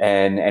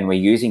and we're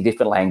using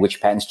different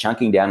language patterns,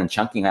 chunking down and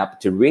chunking up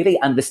to really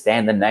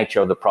understand the nature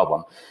of the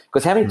problem.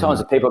 Because how many times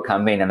do people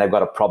come in and they've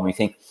got a problem, you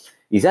think,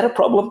 is that a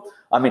problem?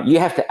 I mean, you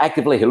have to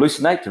actively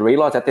hallucinate to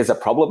realize that there's a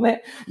problem there.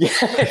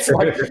 It's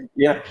like,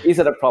 is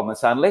it a problem?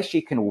 So unless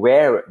you can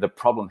wear the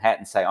problem hat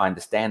and say, I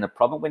understand the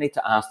problem, we need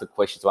to ask the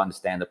questions to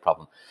understand the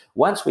problem.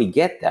 Once we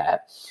get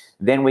that,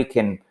 then we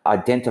can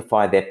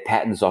identify their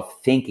patterns of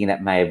thinking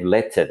that may have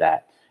led to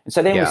that. And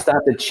so then we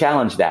start to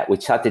challenge that. We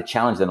start to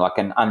challenge them, like,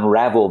 and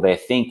unravel their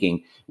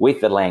thinking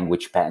with the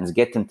language patterns,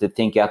 get them to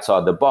think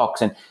outside the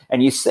box.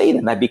 And you see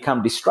them, they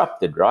become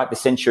disrupted, right? The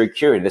sensory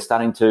curiosity, they're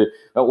starting to,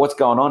 what's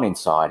going on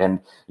inside?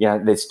 And,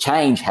 there's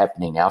change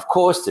happening now. Of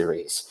course there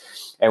is.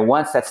 And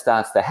once that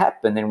starts to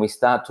happen, then we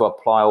start to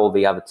apply all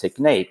the other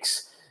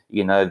techniques,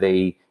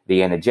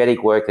 the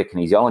energetic work, the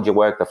kinesiology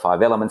work, the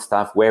 5 element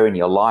stuff, where in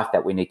your life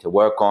that we need to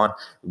work on.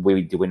 We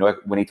need to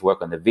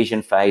work on the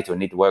vision phase. We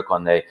need to work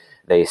on the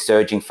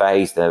surging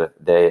phase,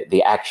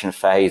 the action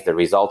phase, the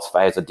results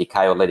phase, the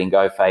decay or letting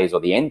go phase,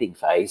 or the ending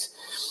phase.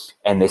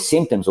 And the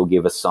symptoms will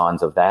give us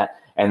signs of that.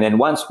 And then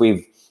once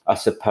we've, I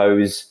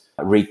suppose,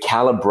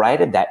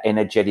 recalibrated that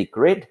energetic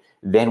grid,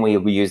 then we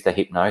use the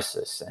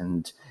hypnosis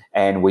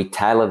and we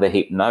tailor the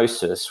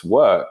hypnosis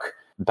work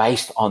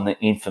based on the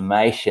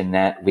information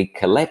that we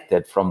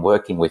collected from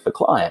working with the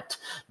client,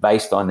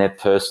 based on their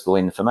personal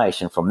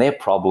information from their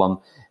problem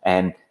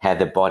and how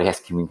the body has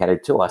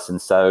communicated to us. And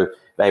so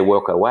they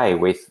walk away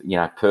with,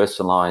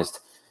 personalized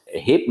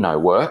hypno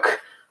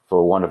work,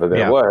 for want of a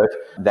better word,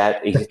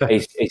 that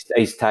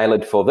is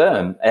tailored for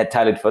them.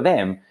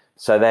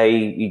 So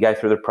you go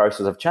through the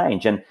process of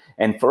change.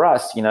 And for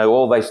us,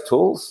 all those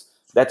tools,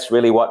 that's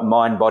really what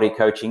mind-body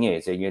coaching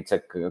is. It's a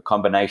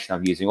combination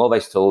of using all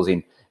those tools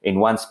in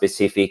one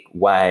specific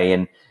way.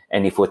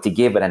 And if we're to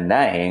give it a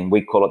name,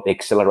 we call it the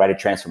accelerated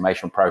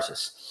transformation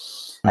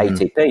process.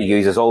 ATP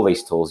uses all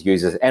these tools,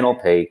 uses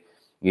NLP,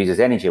 uses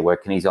energy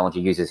work,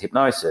 kinesiology, uses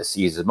hypnosis,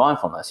 uses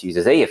mindfulness,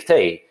 uses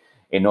EFT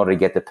in order to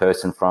get the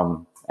person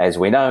from, as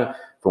we know,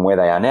 from where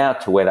they are now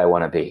to where they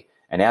want to be.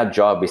 And our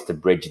job is to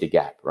bridge the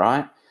gap,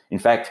 right? In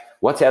fact,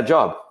 what's our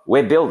job?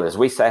 We're builders.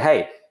 We say,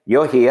 hey,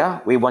 you're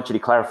here. We want you to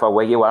clarify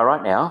where you are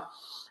right now,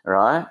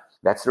 right?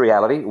 That's the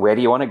reality. Where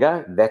do you want to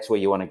go? That's where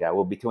you want to go.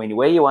 Well, between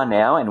where you are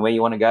now and where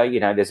you want to go,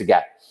 there's a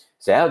gap.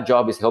 So our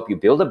job is to help you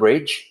build a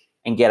bridge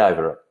and get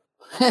over it.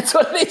 That's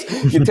what it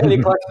is. You tell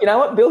your clients, you know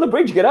what? Build a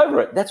bridge, get over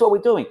it. That's what we're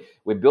doing.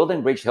 We're building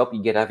a bridge to help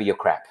you get over your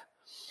crap.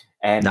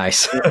 And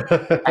nice.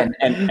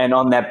 and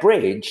on that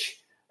bridge,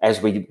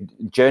 as we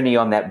journey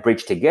on that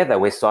bridge together,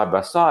 we're side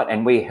by side,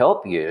 and we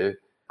help you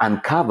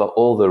uncover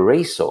all the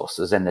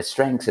resources and the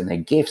strengths and the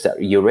gifts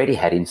that you already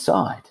had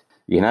inside.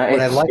 What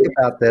I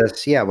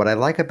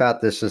like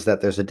about this is that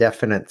there's a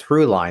definite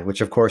through line,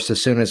 which of course,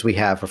 as soon as we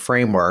have a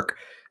framework,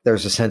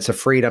 there's a sense of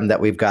freedom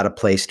that we've got a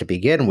place to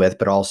begin with,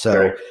 but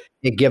also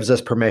it gives us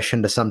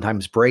permission to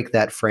sometimes break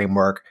that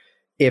framework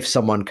if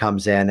someone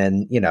comes in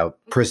and,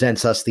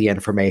 presents us the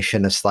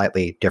information in a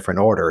slightly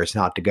different order. Is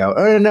not to go,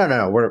 oh,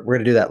 no, we're going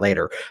to do that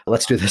later.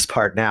 Let's do this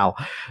part now.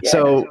 Yeah.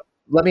 So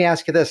let me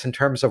ask you this, in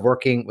terms of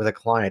working with a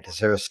client, is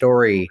there a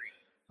story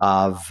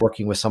of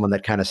working with someone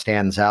that kind of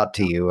stands out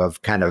to you,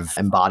 of kind of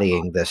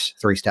embodying this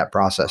 3-step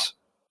process?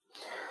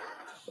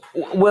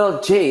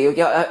 Well,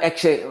 gee,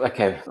 actually,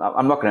 okay,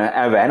 I'm not going to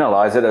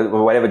overanalyze it,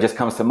 or whatever just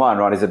comes to mind,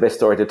 right, is the best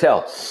story to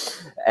tell.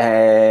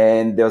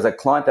 And there was a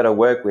client that I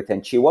worked with,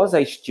 and she was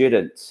a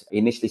student,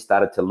 initially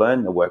started to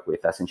learn the work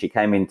with us, and she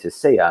came in to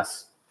see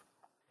us.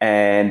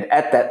 And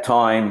at that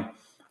time,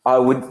 I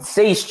would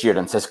see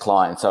students as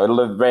clients. So I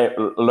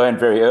learned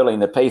very early in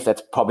the piece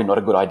that's probably not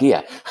a good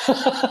idea.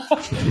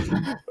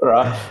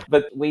 Right?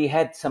 But we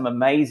had some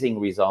amazing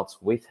results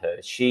with her.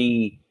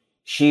 She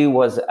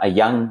was a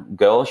young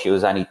girl. She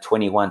was only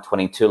 21,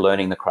 22,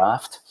 learning the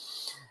craft.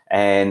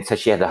 And so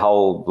she had the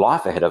whole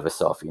life ahead of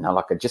herself,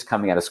 like just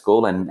coming out of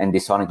school and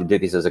deciding to do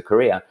this as a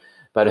career.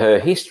 But her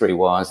history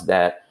was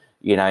that,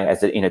 in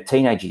her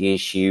teenage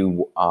years, she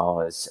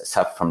was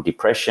suffered from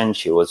depression.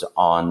 She was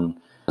on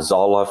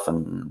Zoloft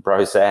and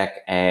Prozac,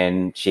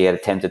 and she had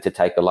attempted to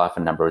take her life a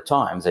number of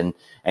times, and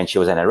she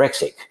was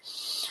anorexic.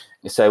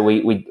 So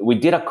we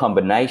did a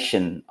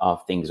combination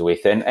of things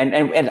with her,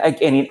 and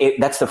again,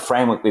 that's the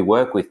framework we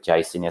work with,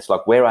 Jason. It's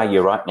like, where are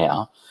you right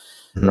now?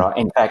 Mm-hmm. Right.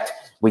 In fact,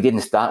 we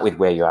didn't start with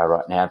where you are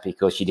right now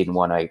because she didn't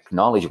want to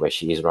acknowledge where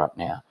she is right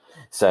now.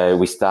 So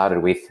we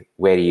started with,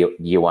 where do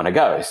you want to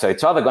go? So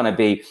it's either going to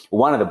be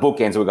one of the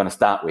bookends we're going to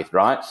start with,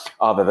 right?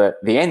 Either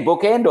the end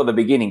bookend or the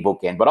beginning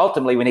bookend. But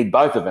ultimately, we need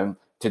both of them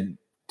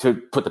to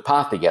put the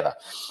path together.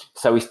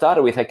 So we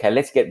started with, okay,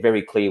 let's get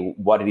very clear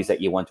what it is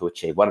that you want to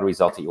achieve. What are the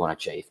results that you want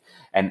to achieve?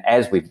 And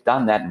as we've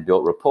done that and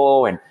built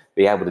rapport and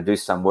be able to do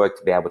some work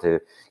to be able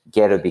to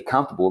get her to be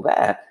comfortable with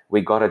that,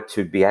 we got her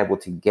to be able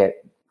to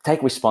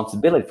take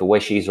responsibility for where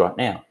she is right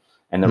now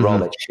and the role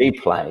that she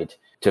played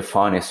to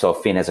find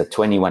herself in as a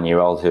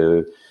 21-year-old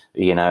who,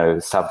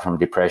 suffered from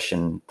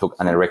depression, took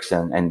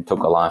anorexia and took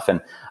her life. And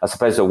I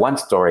suppose the one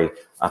story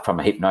from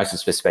a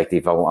hypnosis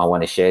perspective, I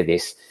want to share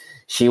this.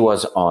 She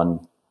was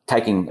on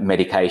taking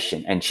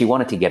medication and she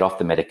wanted to get off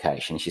the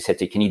medication. She said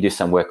to me, can you do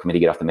some work for me to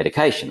get off the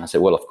medication? I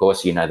said, well, of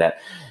course, you know that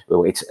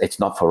it's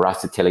not for us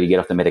to tell you to get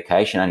off the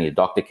medication. Only a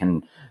doctor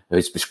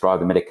who's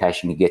prescribed the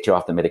medication to get you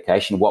off the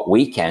medication. What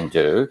we can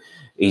do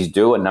is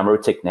do a number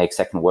of techniques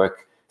that can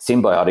work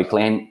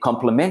symbiotically and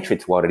complementary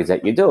to what it is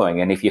that you're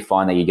doing. And if you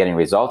find that you're getting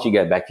results, you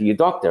go back to your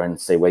doctor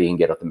and see whether you can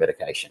get off the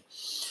medication.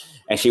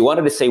 And she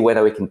wanted to see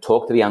whether we can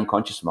talk to the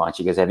unconscious mind.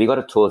 She goes, have you got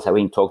a tool so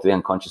we can talk to the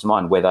unconscious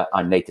mind whether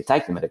I need to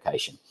take the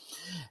medication?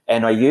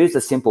 And I used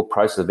a simple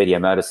process of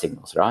ideomotor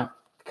signals, right?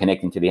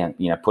 Connecting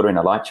to put her in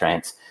a light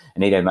trance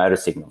and ideomotor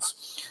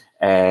signals.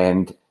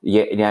 And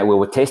we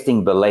were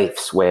testing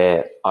beliefs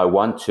where I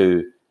want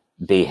to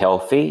be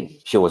healthy,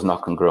 she was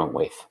not congruent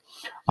with.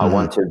 I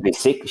want to be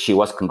sick, she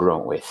was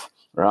congruent with,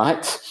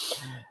 right?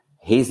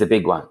 Here's the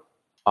big one.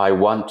 I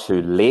want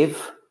to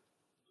live,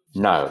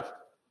 no.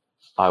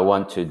 I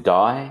want to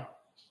die,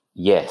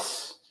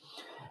 yes.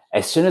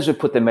 As soon as we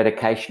put the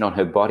medication on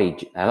her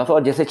body, and I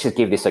thought, let's just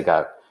give this a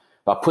go.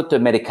 I put the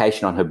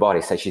medication on her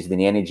body, so she's in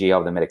the energy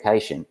of the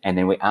medication, and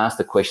then we ask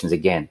the questions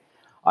again.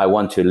 I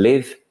want to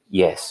live,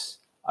 yes.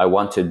 I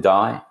want to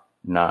die,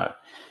 no.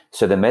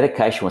 So the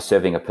medication was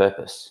serving a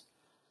purpose.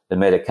 The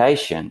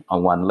medication,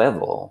 on one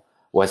level,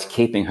 was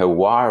keeping her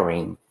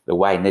wiring the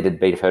way it needed to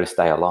be for her to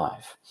stay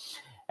alive.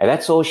 And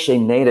that's all she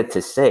needed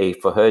to see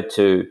for her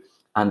to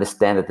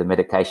understand that the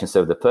medication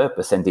served the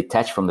purpose and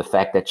detach from the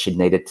fact that she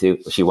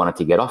wanted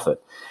to get off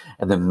it.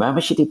 And the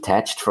moment she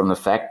detached from the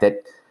fact that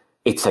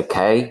it's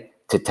okay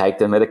to take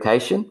the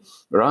medication,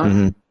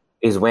 right,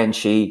 is when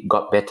she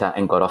got better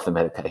and got off the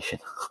medication.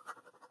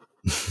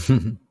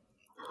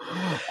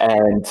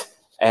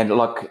 And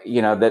like,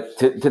 that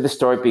to the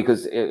story,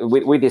 because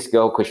with this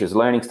girl, because she was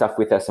learning stuff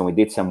with us and we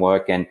did some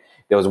work, and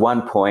there was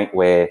one point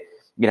where,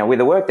 with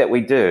the work that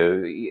we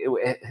do,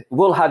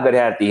 we'll hug it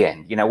out at the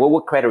end.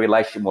 We'll create a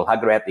relationship, we'll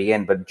hug her out at the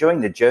end. But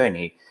during the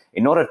journey,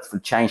 in order for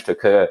change to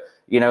occur,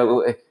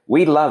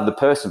 we love the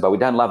person, but we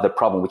don't love the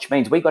problem, which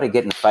means we've got to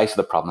get in the face of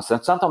the problem. So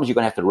sometimes you're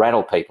going to have to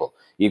rattle people.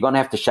 You're going to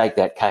have to shake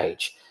that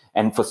cage.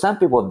 And for some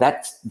people, they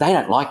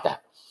don't like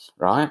that,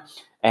 right?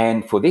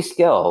 And for this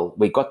girl,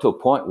 we got to a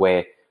point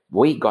where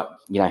we got,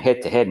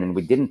 head to head, and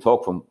we didn't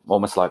talk for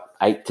almost like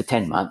 8 to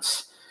 10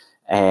 months.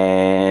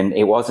 And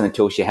it wasn't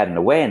until she had an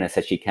awareness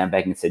that she came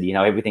back and said,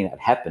 everything that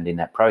happened in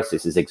that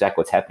process is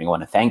exactly what's happening. I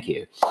want to thank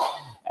you.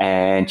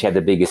 And she had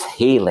the biggest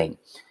healing.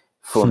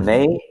 For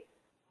me,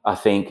 I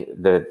think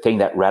the thing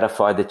that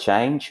ratified the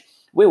change,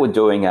 we were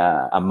doing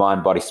a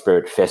mind, body,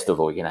 spirit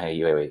festival,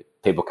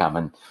 people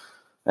come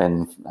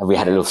and we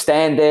had a little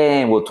stand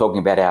there and we were talking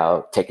about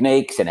our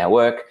techniques and our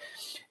work.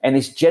 And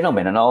this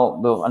gentleman, an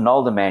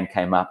older man,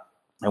 came up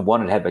and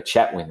wanted to have a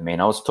chat with me.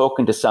 And I was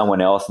talking to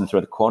someone else, and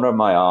through the corner of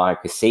my eye, I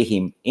could see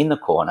him in the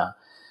corner.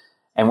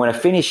 And when I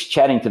finished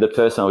chatting to the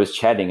person I was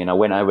chatting, and I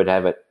went over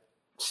to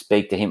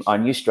speak to him, I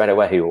knew straight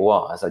away who it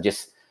was. I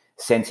just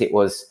sensed it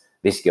was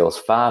this girl's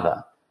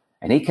father.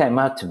 And he came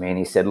up to me and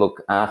he said,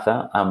 look,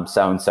 Arthur, I'm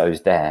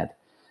so-and-so's dad.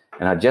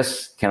 And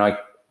can I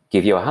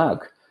give you a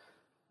hug?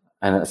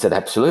 And I said,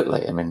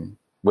 absolutely. I mean,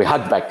 we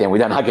hugged back then. We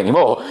don't hug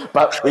anymore,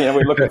 but we're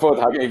looking forward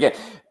to hugging again.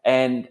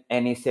 And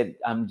he said,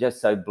 I'm just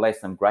so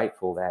blessed. I'm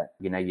grateful that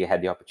you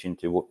had the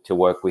opportunity to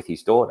work with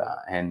his daughter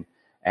and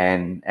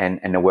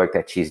the work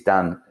that she's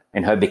done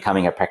and her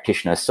becoming a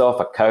practitioner herself,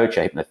 a coach,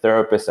 a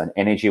hypnotherapist, an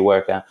energy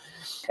worker,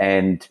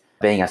 and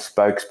being a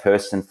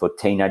spokesperson for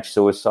teenage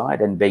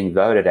suicide and being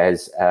voted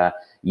as a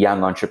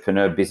young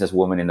entrepreneur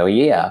businesswoman in the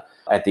year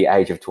at the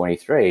age of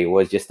 23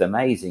 was just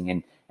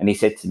amazing. And he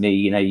said to me,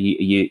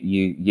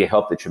 you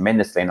helped her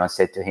tremendously. And I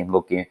said to him,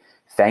 look,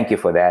 thank you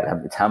for that.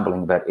 It's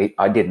humbling, but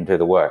I didn't do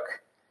the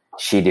work.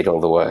 She did all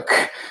the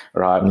work,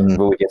 right? We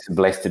were just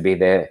blessed to be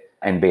there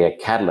and be a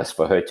catalyst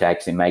for her to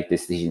actually make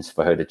decisions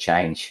for her to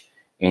change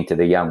into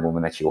the young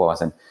woman that she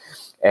was.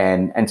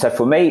 And so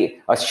for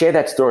me, I share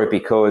that story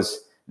because,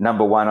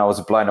 number one, I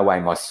was blown away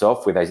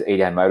myself with those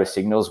EDA motor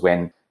signals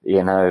when,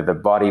 the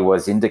body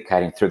was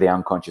indicating through the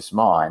unconscious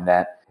mind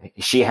that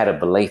she had a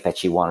belief that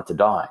she wanted to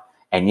die.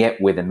 And yet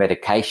with the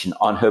medication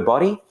on her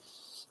body,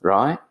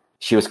 right,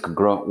 she was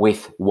congruent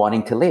with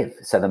wanting to live.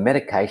 So the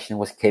medication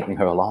was keeping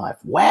her alive.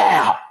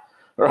 Wow,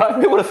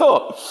 right? Who would have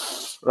thought,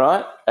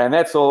 right? And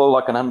that's all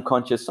like an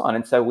unconscious sign.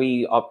 And so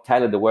we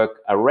tailored the work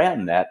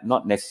around that,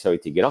 not necessarily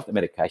to get off the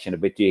medication,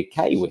 but to be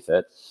okay with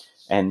it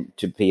and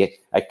to be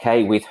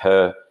okay with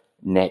her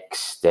next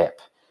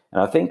step.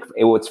 And I think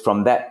it was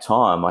from that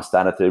time I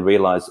started to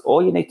realize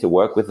all you need to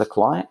work with the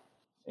client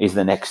is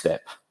the next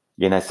step.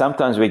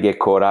 Sometimes we get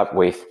caught up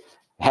with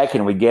how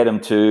can we get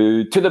them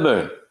to the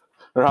moon,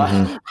 right?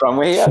 Mm-hmm.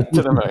 From here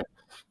to the moon.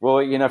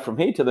 Well, from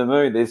here to the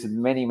moon, there's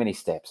many, many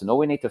steps. And all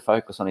we need to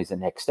focus on is the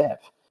next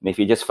step. And if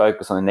you just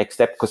focus on the next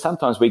step, because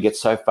sometimes we get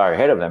so far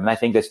ahead of them, and they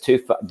think there's too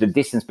far, the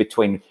distance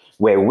between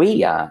where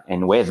we are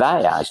and where they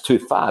are is too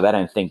far. They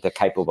don't think they're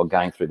capable of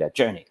going through that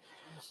journey.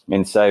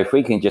 And so if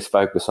we can just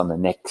focus on the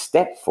next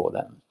step for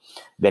them,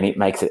 then it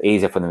makes it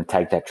easier for them to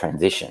take that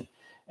transition.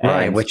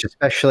 Right, which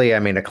especially,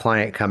 a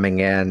client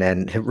coming in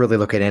and really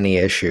look at any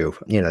issue,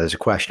 there's a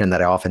question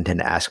that I often tend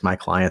to ask my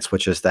clients,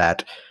 which is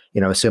that,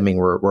 assuming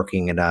we're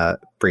working in a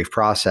brief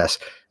process,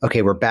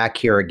 okay, we're back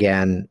here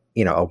again,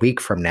 a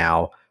week from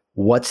now,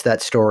 what's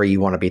that story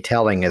you want to be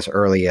telling as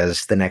early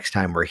as the next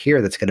time we're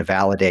here that's going to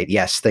validate,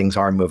 yes, things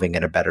are moving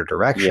in a better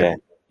direction.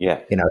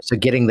 Yeah. So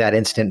getting that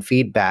instant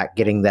feedback,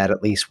 getting that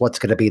at least what's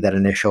going to be that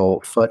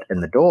initial foot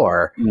in the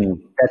door,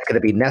 that's going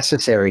to be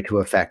necessary to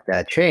affect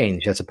that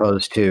change, as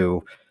opposed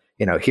to,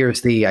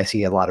 I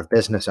see a lot of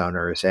business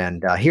owners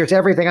and here's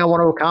everything I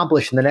want to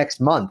accomplish in the next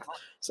month.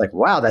 It's like,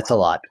 wow, that's a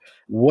lot.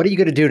 What are you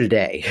going to do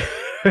today?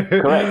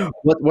 Correct.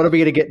 What are we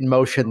going to get in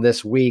motion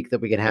this week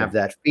that we can have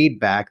that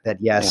feedback that,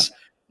 yes,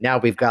 now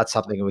we've got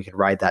something and we can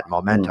ride that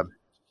momentum.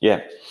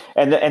 Yeah.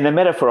 And the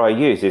metaphor I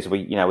use is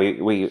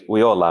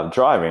we all love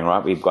driving,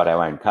 right? We've got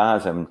our own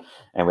cars and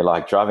we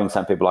like driving.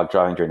 Some people like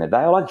driving during the day.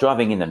 I like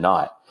driving in the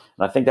night.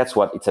 And I think that's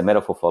it's a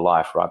metaphor for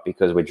life, right?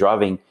 Because we're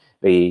driving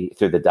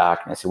through the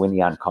darkness and we're in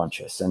the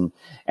unconscious. And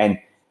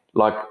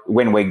like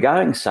when we're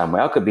going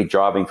somewhere, I could be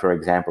driving, for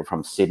example,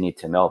 from Sydney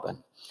to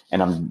Melbourne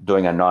and I'm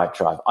doing a night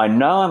drive. I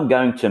know I'm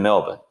going to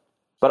Melbourne,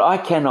 but I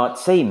cannot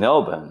see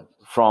Melbourne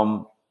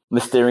from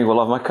the steering wheel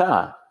of my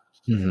car.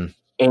 Mm-hmm.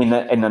 In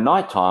the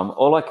nighttime,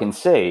 all I can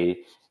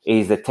see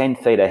is the 10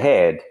 feet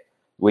ahead,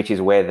 which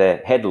is where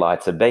the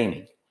headlights are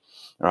beaming,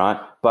 right?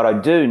 But I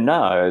do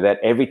know that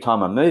every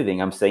time I'm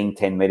moving, I'm seeing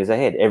 10 meters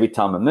ahead. Every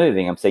time I'm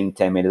moving, I'm seeing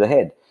 10 meters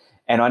ahead.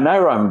 And I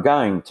know I'm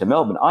going to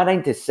Melbourne. I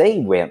need to see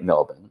where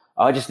Melbourne.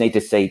 I just need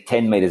to see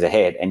 10 meters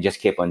ahead and just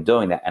keep on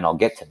doing that and I'll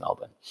get to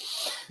Melbourne.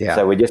 Yeah.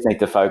 So we just need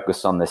to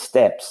focus on the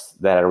steps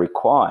that are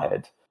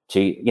required to,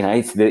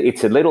 it's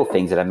the little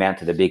things that amount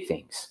to the big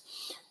things.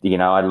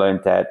 I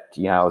learned that,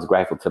 I was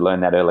grateful to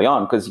learn that early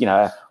on because,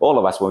 all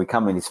of us, when we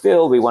come in this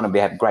field, we want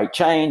to have great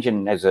change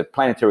and as a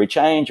planetary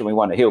change and we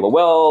want to heal the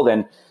world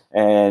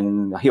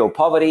and heal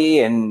poverty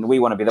and we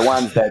want to be the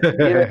ones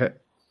that,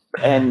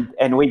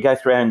 and we go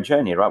through our own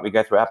journey, right? We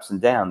go through ups and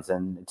downs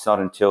and it's not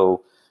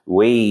until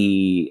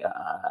we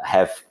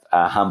have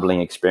humbling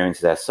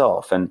experiences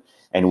ourselves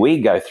and we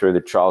go through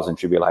the trials and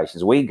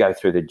tribulations, we go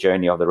through the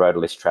journey of the road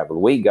of less travel,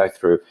 we go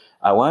through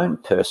our own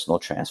personal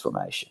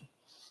transformation.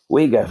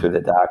 We go through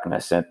the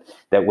darkness and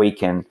that we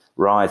can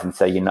rise and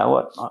say, you know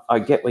what, I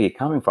get where you're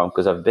coming from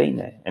because I've been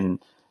there. And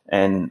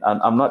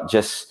I'm not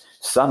just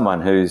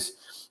someone who's,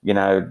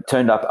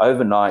 turned up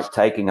overnight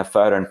taking a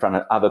photo in front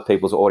of other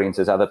people's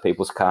audiences, other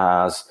people's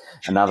cars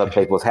and other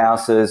people's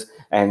houses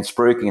and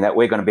spruiking that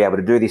we're going to be able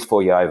to do this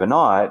for you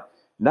overnight.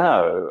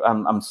 No,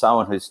 I'm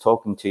someone who's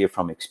talking to you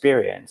from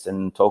experience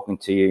and talking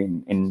to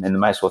you in the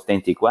most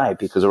authentic way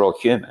because we're all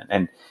human.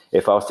 And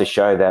if I was to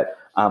show that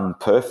I'm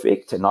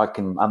perfect and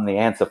I'm the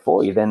answer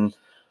for you, then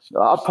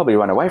I'd probably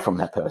run away from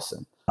that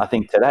person. I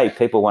think today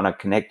people want to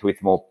connect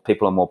with more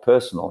people are more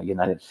personal,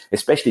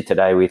 especially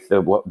today with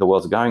what the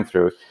world's going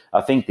through.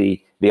 I think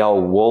the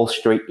old Wall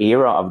Street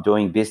era of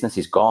doing business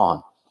is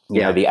gone. The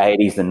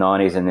 80s, the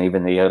 90s, and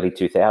even the early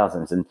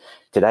 2000s. And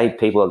today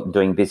people are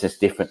doing business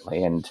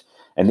differently. And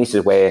this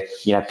is where,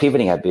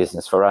 pivoting our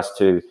business for us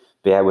to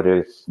be able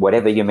to,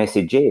 whatever your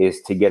message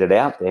is, to get it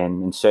out there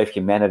and serve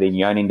humanity in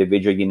your own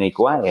individual, unique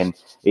way. And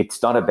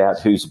it's not about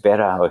who's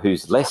better or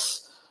who's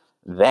less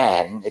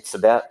than. It's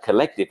about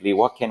collectively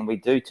what can we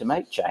do to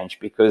make change,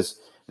 because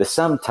the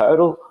sum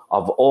total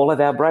of all of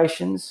our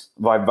vibrations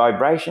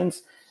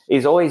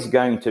is always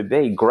going to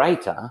be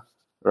greater,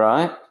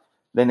 right,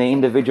 than the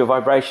individual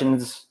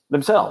vibrations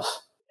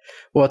themselves.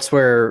 Well, it's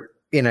where,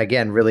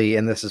 again, really,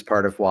 and this is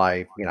part of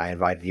why, I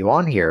invited you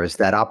on here, is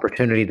that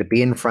opportunity to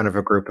be in front of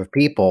a group of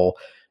people,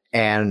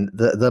 and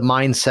the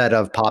mindset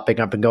of popping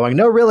up and going,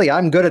 no, really,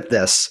 I'm good at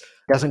this,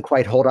 doesn't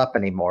quite hold up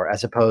anymore,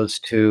 as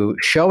opposed to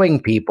showing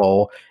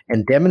people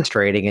and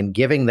demonstrating and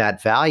giving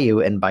that value.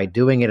 And by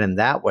doing it in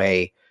that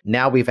way,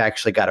 now we've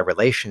actually got a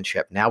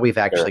relationship. Now we've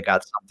actually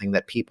got something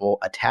that people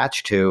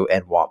attach to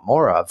and want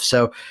more of.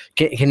 So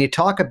can you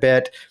talk a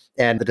bit?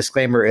 And the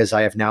disclaimer is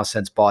I have now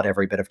since bought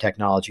every bit of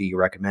technology you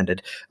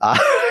recommended.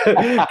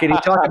 Can you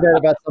talk a bit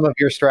about some of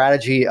your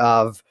strategy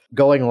of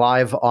going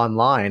live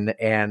online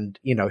and,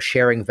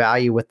 sharing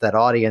value with that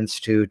audience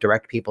to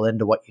direct people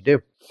into what you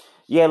do?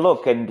 Yeah,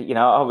 look, and,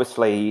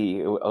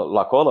 obviously,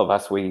 like all of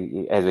us,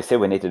 as we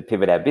said, we need to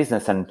pivot our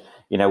business. And,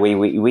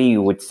 we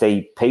would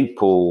see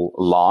people,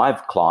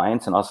 live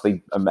clients, and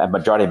obviously a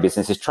majority of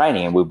business is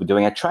training, and we were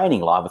doing our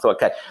training live. I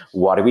thought, okay,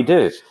 what do we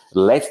do?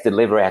 Let's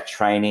deliver our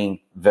training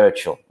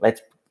virtual.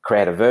 Let's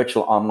create a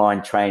virtual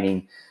online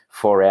training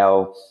for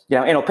our,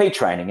 NLP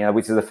training,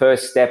 which is the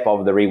first step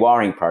of the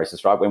rewiring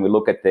process, right? When we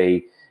look at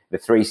the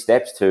 3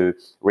 steps to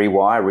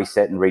rewire,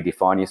 reset, and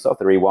redefine yourself,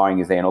 the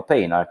rewiring is the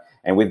NLP,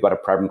 and we've got a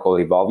program called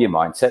Evolve Your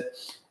Mindset.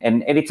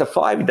 And it's a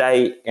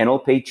 5-day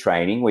NLP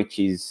training, which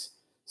is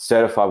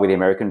certified with the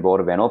American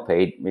Board of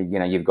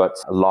NLP. You've got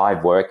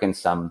live work and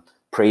some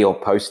pre or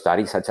post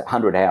studies, so it's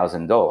 100 hours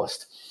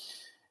endorsed.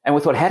 And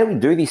we thought, how do we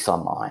do this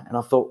online? And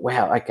I thought,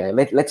 wow, okay,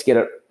 let's get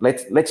it.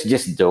 Let's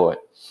just do it.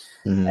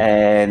 Mm-hmm.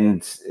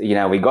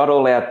 And, we got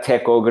all our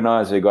tech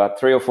organized. We got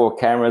 3 or 4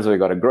 cameras. We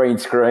got a green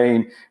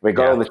screen. We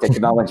got all the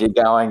technology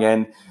going.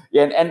 And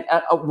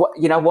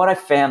what I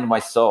found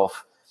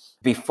myself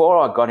before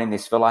I got in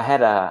this field, I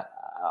had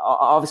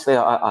obviously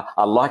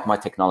I like my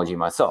technology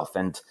myself,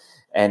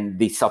 and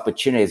these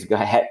opportunities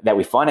that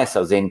we find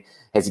ourselves in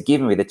has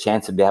given me the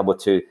chance to be able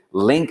to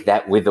link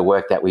that with the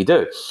work that we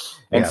do.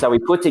 And so we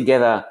put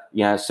together,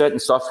 certain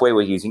software.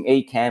 We're using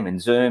Ecamm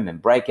and Zoom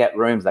and breakout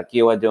rooms like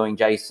you are doing,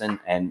 Jason,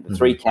 and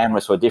 3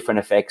 cameras for different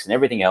effects and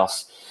everything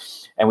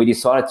else. And we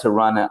decided to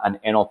run an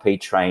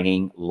NLP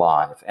training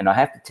live. And I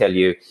have to tell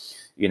you,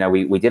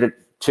 we did it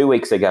 2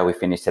 weeks ago. We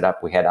finished it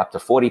up. We had up to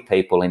 40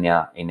 people in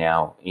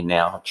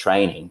our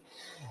training.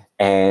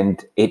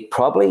 And it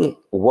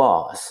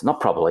was.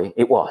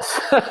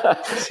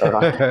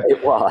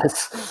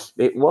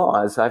 It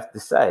was, I have to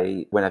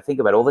say, when I think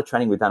about all the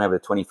training we've done over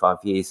 25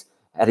 years,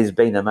 it has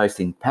been the most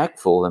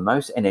impactful, the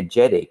most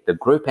energetic. The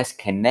group has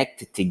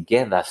connected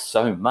together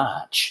so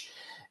much.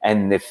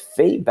 And the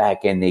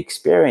feedback and the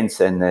experience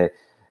and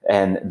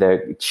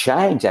the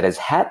change that has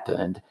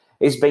happened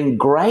has been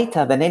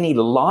greater than any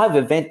live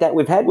event that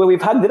we've had where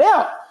we've hugged it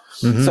out.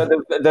 Mm-hmm. So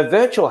the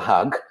virtual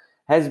hug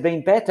has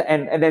been better.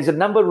 And there's a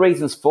number of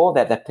reasons for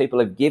that people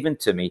have given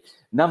to me.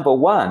 Number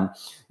one,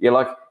 you're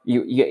like,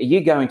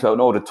 you go into an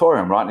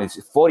auditorium, right? And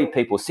there's 40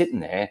 people sitting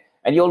there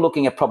and you're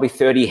looking at probably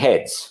 30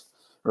 heads,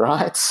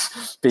 right?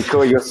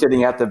 Because you're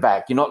sitting at the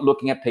back. You're not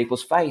looking at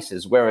people's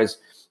faces. Whereas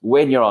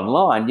when you're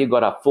online, you've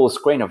got a full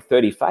screen of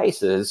 30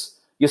 faces.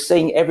 You're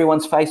seeing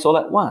everyone's face all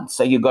at once.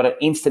 So you've got an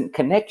instant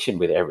connection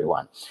with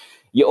everyone.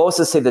 You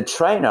also see the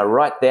trainer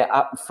right there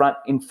up front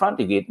in front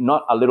of you,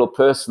 not a little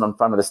person on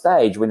front of the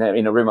stage when they're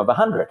in a room of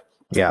 100.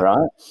 Yeah.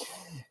 Right.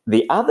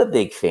 The other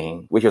big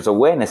thing, which was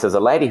awareness, as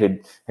a lady who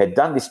had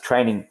done this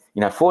training,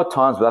 4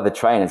 times with other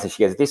trainers, and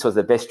she goes, this was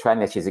the best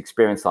training that she's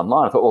experienced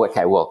online. I thought, oh,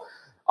 okay, well,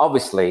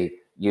 obviously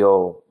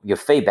your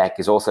feedback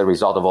is also a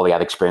result of all the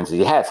other experiences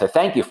you have. So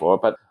thank you for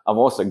it. But I'm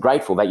also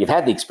grateful that you've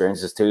had the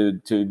experiences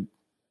to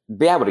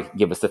be able to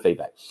give us the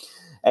feedback.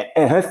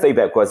 And her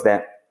feedback was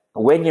that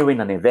when you're in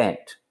an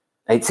event,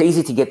 it's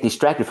easy to get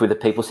distracted with the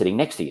people sitting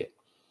next to you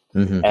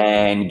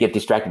and get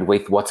distracted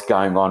with what's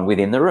going on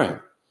within the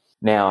room.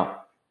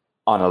 Now,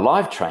 on a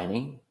live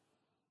training,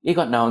 you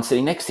got no one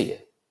sitting next to you.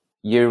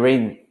 You're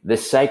in the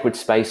sacred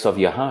space of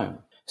your home.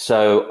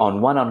 So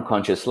on one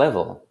unconscious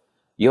level,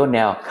 you're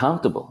now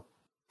comfortable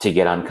to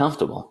get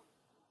uncomfortable.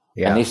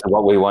 Yeah. And this is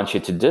what we want you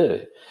to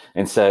do.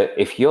 And so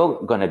if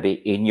you're going to be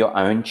in your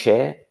own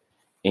chair,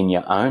 in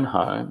your own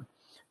home,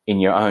 in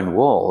your own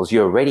walls,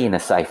 you're already in a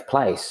safe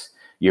place.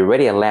 You're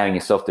already allowing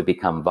yourself to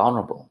become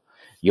vulnerable.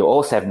 You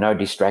also have no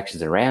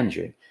distractions around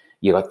you.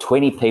 You've got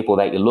 20 people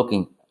that you're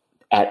looking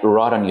at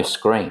right on your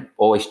screen,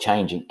 always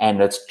changing.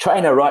 And it's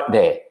trainer right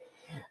there.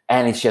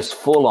 And it's just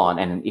full on.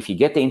 And if you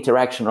get the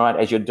interaction right,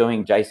 as you're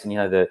doing, Jason,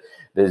 the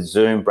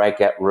Zoom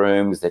breakout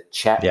rooms, the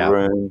chat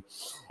room.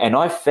 And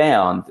I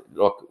found,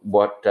 look,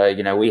 what,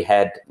 we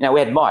had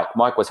Mike.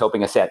 Mike was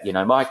helping us out.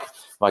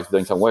 Mike's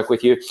doing some work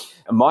with you.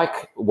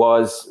 Mike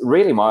was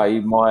really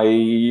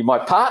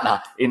my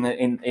partner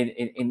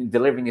in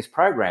delivering this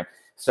program.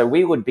 So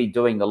we would be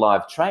doing the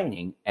live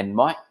training, and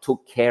Mike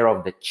took care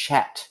of the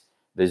chat,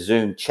 the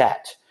Zoom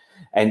chat.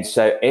 And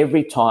so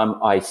every time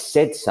I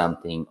said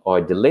something or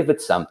I delivered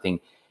something,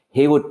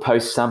 he would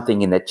post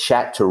something in the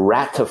chat to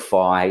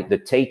ratify the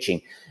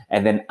teaching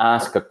and then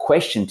ask a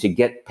question to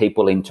get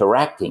people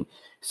interacting.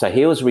 So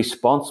he was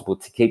responsible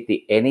to keep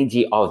the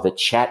energy of the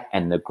chat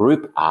and the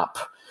group up,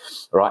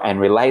 right, and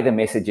relay the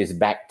messages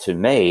back to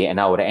me, and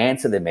I would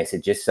answer the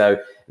messages. So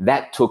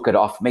that took it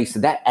off me. So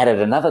that added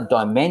another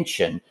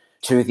dimension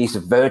to this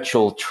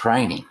virtual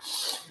training.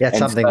 Yeah, it's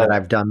something that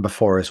I've done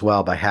before as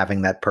well, by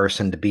having that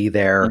person to be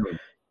there,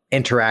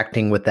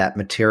 interacting with that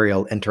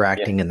material,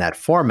 interacting in that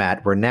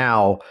format, where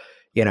now,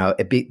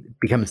 it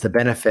becomes the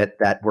benefit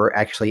that we're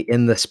actually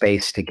in the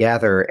space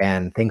together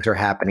and things are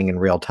happening in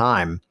real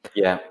time.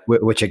 Yeah.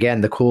 Which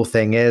again, the cool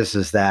thing is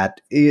that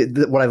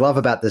what I love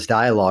about this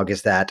dialogue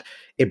is that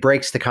it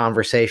breaks the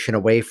conversation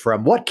away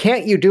from what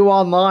can't you do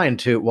online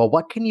to, well,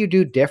 what can you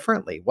do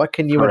differently? What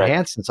can you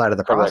enhance inside of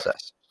the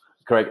process?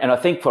 Correct. And I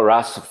think for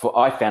us,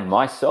 I found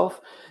myself,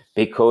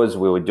 because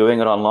we were doing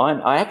it online,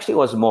 I actually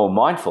was more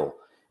mindful.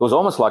 It was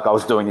almost like I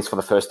was doing this for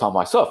the first time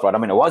myself, right? I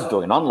mean, I was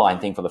doing an online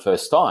thing for the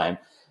first time.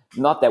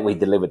 Not that we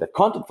delivered the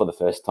content for the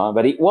first time,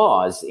 but it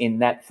was in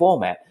that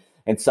format.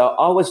 And so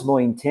I was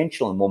more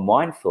intentional and more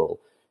mindful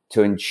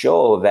to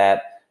ensure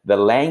that the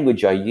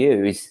language I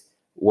used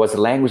was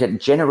language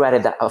that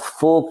generated a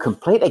full,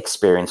 complete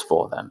experience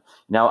for them.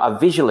 A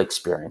visual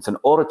experience, an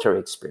auditory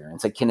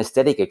experience, a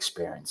kinesthetic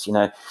experience,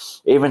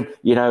 even,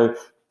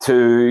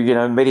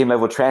 to, medium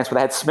level trance where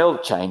they had smell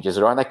changes,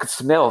 right? They could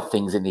smell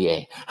things in the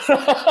air,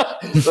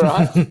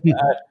 right?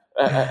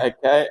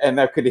 Okay. And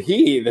they could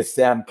hear the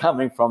sound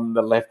coming from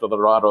the left or the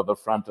right or the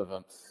front of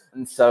them.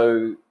 And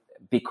so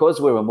because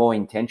we were more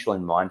intentional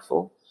and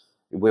mindful,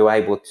 we were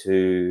able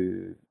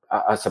to,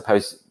 I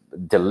suppose,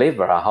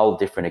 deliver a whole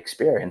different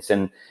experience.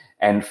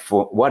 And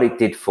for what it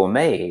did for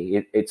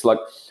me, it's like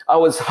I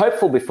was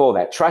hopeful before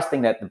that,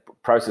 trusting that the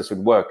process would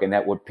work and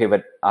that would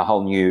pivot a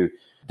whole new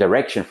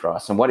direction for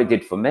us. And what it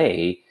did for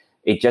me,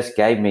 it just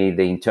gave me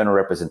the internal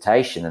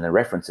representation and the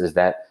references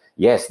that,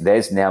 yes,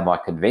 there's now my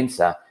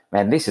convincer.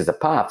 Man, this is the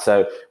path.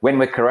 So when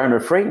we're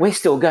corona-free, we're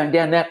still going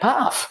down that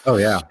path. Oh,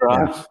 yeah.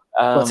 Right?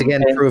 Yeah. Once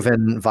again,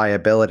 proven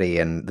viability,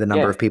 and the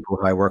number of people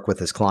who I work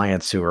with as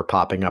clients who are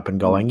popping up and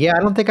going, I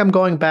don't think I'm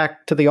going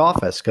back to the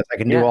office because I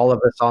can do all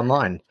of this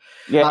online.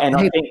 Yeah, and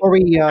hey,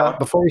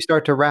 before we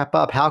start to wrap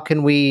up, how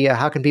can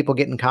people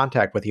get in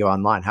contact with you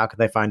online? How can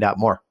they find out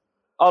more?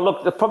 Oh,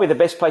 look, probably the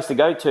best place to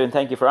go to, and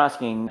thank you for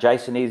asking,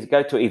 Jason, is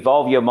go to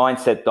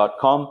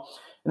evolveyourmindset.com.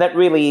 And that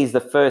really is the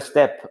first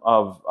step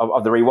of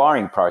the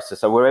rewiring process.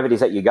 So wherever it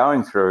is that you're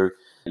going through,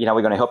 we're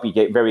going to help you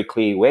get very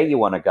clear where you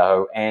want to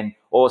go and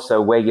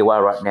also where you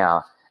are right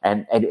now.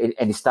 And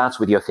it starts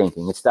with your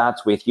thinking. It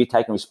starts with you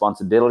taking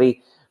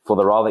responsibility for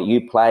the role that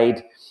you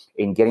played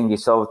in getting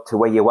yourself to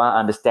where you are,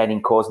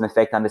 understanding cause and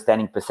effect,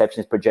 understanding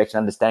perceptions, projection,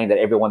 understanding that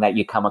everyone that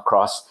you come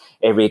across,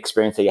 every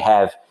experience that you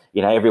have,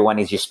 everyone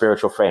is your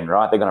spiritual friend,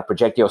 right? They're going to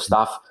project your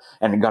stuff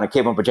and they're going to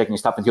keep on projecting your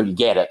stuff until you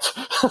get it,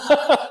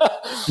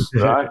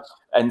 right?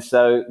 And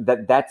so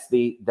that's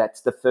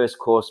the first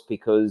course,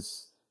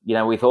 because,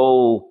 with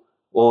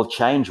all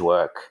change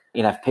work,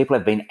 if people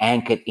have been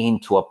anchored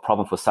into a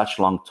problem for such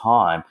a long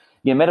time,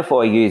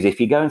 metaphor I use, if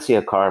you go and see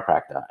a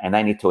chiropractor and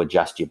they need to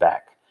adjust your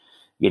back,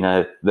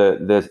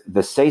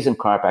 the seasoned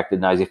chiropractor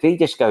knows if he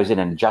just goes in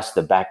and adjusts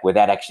the back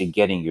without actually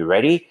getting you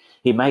ready,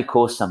 he may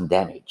cause some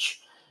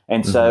damage.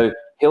 And so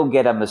he'll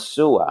get a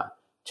masseur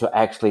to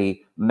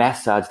actually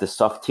massage the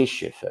soft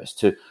tissue first,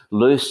 to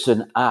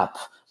loosen up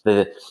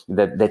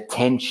the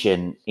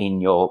tension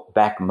in your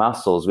back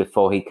muscles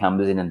before he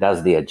comes in and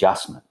does the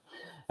adjustment.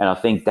 And I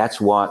think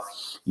that's what,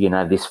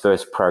 this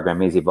first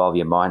program is, Evolve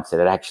Your Mindset.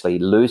 It actually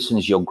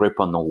loosens your grip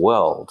on the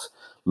world,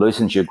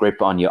 loosens your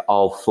grip on your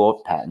old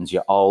thought patterns,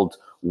 your old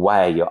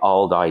way, your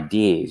old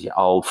ideas, your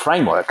old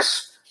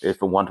frameworks,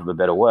 for want of a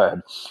better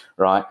word,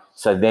 right?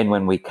 So then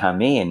when we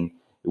come in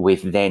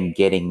with then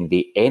getting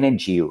the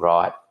energy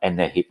right and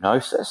the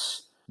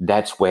hypnosis,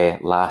 that's where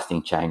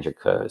lasting change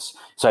occurs.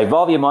 So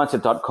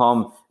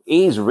evolveyourmindset.com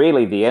is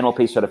really the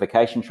NLP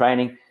certification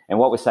training. And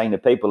what we're saying to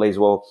people is,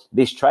 well,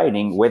 this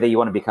training, whether you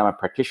want to become a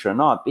practitioner or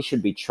not, this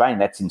should be training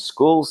that's in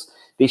schools.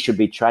 This should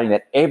be training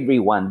that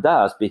everyone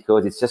does,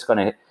 because it's just going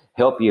to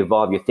help you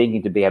evolve your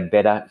thinking to be a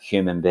better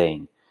human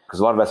being. Because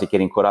a lot of us are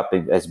getting caught up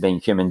as being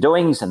human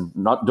doings and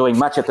not doing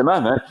much at the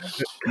moment,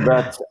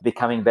 but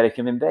becoming a better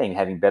human being,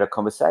 having better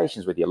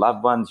conversations with your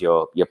loved ones,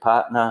 your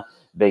partner,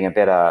 being a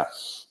better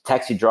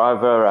taxi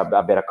driver,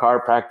 a better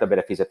chiropractor, a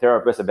better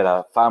physiotherapist, a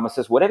better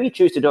pharmacist, whatever you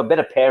choose to do, a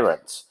better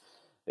parent.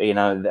 These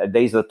are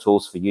the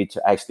tools for you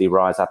to actually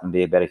rise up and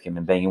be a better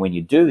human being. And when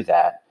you do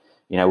that,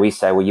 we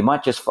say, well, you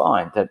might just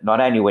find that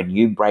not only when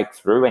you break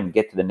through and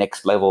get to the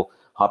next level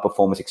high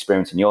performance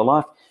experience in your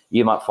life,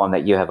 you might find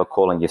that you have a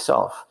calling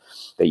yourself,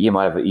 that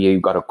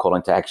you've got a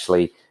calling to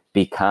actually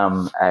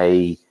become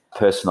a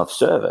person of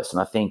service.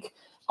 And I think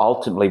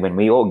ultimately when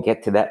we all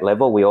get to that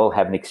level, we all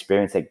have an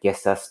experience that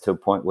gets us to a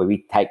point where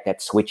we take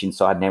that switch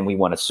inside and then we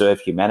want to serve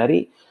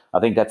humanity.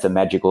 I think that's a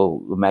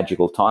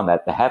magical time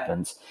that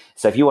happens.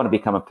 So if you want to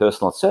become a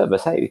personal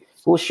service, hey,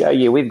 we'll show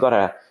you. We've got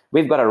a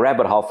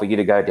rabbit hole for you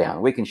to go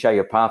down. We can show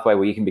you a pathway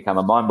where you can become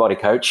a mind-body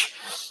coach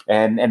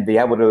and be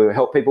able to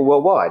help people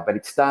worldwide. But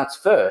it starts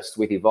first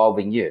with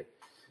evolving you.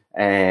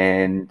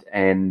 and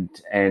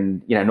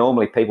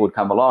normally people would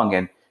come along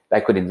and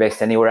they could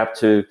invest anywhere up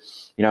to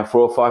 $4,000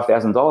 or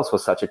 $5,000 for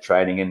such a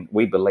training. And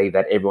we believe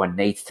that everyone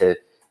needs to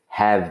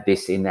have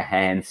this in their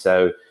hands.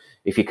 So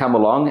if you come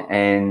along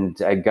and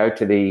go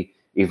to the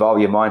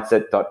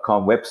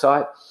evolveyourmindset.com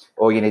website,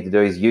 all you need to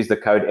do is use the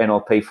code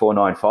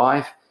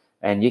NLP495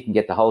 and you can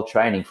get the whole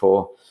training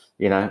for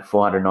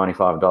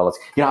 $495.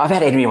 I've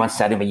had everyone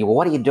say to me, well,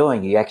 what are you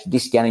doing? You're actually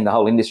discounting the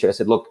whole industry. I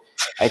said, look,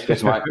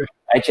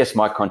 it's just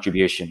my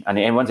contribution, and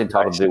everyone's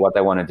entitled to do what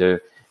they want to do.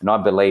 And I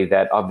believe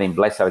that I've been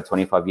blessed over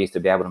 25 years to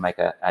be able to make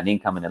an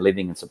income and a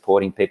living and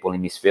supporting people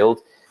in this field.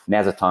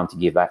 Now's the time to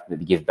give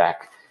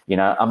back.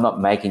 I'm not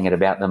making it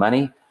about the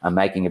money. I'm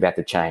making it about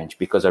the change,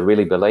 because I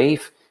really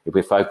believe if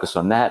we focus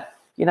on that,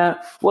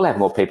 we'll have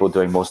more people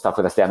doing more stuff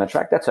with us down the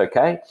track. That's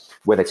okay.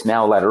 Whether it's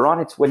now or later on,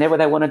 it's whenever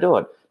they want to do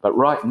it. But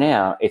right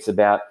now, it's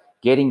about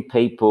getting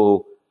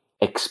people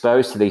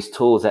exposed to these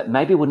tools that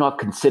maybe would not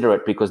consider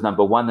it because,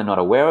 number one, they're not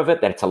aware of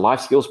it, that it's a life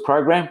skills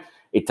program.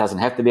 It doesn't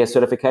have to be a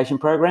certification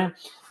program.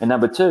 And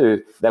number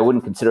two, they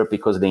wouldn't consider it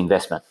because of the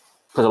investment.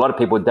 Because a lot of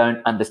people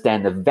don't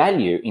understand the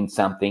value in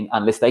something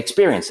unless they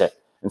experience it.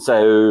 And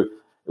so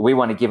we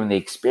want to give them the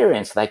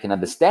experience so they can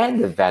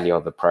understand the value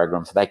of the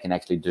program so they can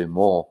actually do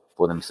more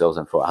for themselves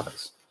and for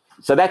others.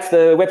 So that's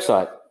the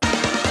website.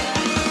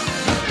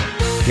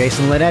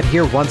 Jason Linett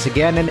here once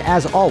again, and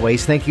as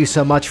always, thank you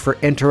so much for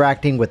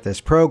interacting with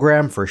this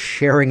program, for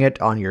sharing it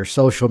on your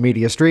social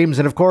media streams,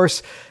 and of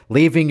course,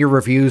 leaving your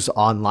reviews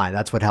online.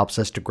 That's what helps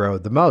us to grow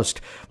the most.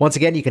 Once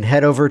again, you can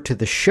head over to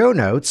the show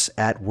notes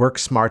at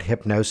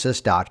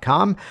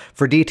worksmarthypnosis.com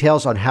for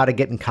details on how to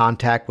get in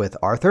contact with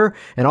Arthur.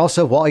 And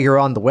also, while you're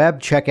on the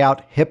web, check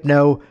out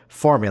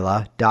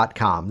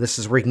hypnoformula.com. This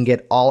is where you can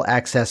get all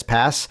access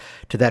pass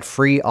to that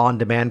free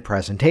on-demand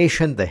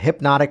presentation, the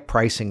Hypnotic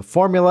Pricing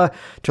Formula,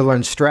 to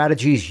learn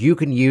strategies you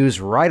can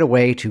use right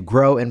away to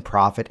grow and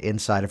profit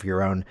inside of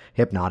your own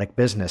hypnotic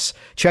business.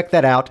 Check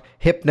that out,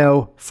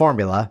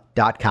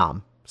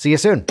 hypnoformula.com. See you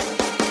soon.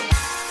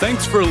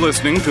 Thanks for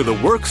listening to the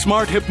Work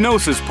Smart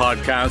Hypnosis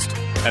podcast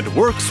at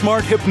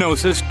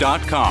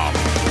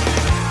WorkSmartHypnosis.com.